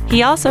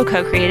 He also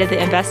co-created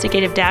the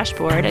Investigative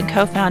Dashboard and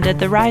co-founded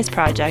the RISE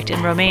project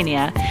in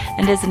Romania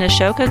and is an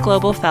Ashoka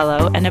Global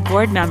Fellow and a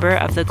board member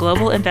of the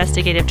Global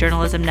Investigative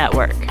Journalism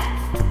Network.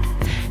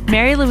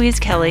 Mary Louise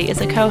Kelly is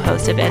a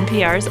co-host of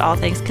NPR's All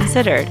Things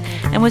Considered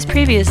and was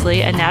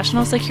previously a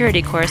national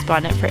security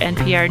correspondent for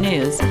NPR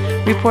News,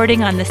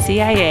 reporting on the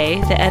CIA,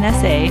 the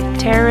NSA,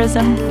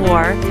 terrorism,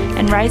 war,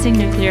 and rising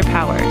nuclear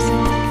powers.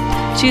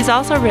 She's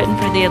also written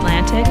for The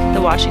Atlantic,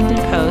 The Washington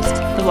Post,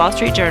 The Wall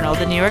Street Journal,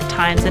 The New York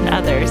Times, and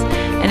others,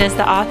 and is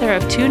the author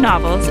of 2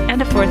 novels and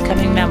a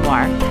forthcoming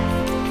memoir.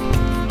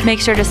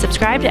 Make sure to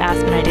subscribe to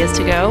Aspen Ideas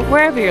to Go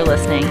wherever you're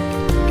listening.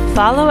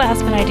 Follow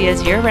Aspen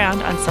Ideas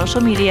year-round on social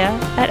media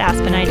at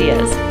Aspen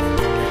Ideas.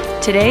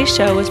 Today's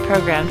show was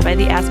programmed by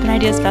the Aspen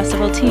Ideas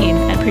Festival team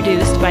and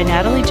produced by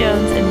Natalie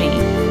Jones and me.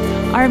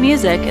 Our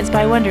music is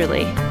by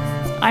Wonderly.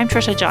 I'm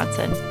Trisha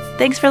Johnson.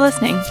 Thanks for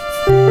listening.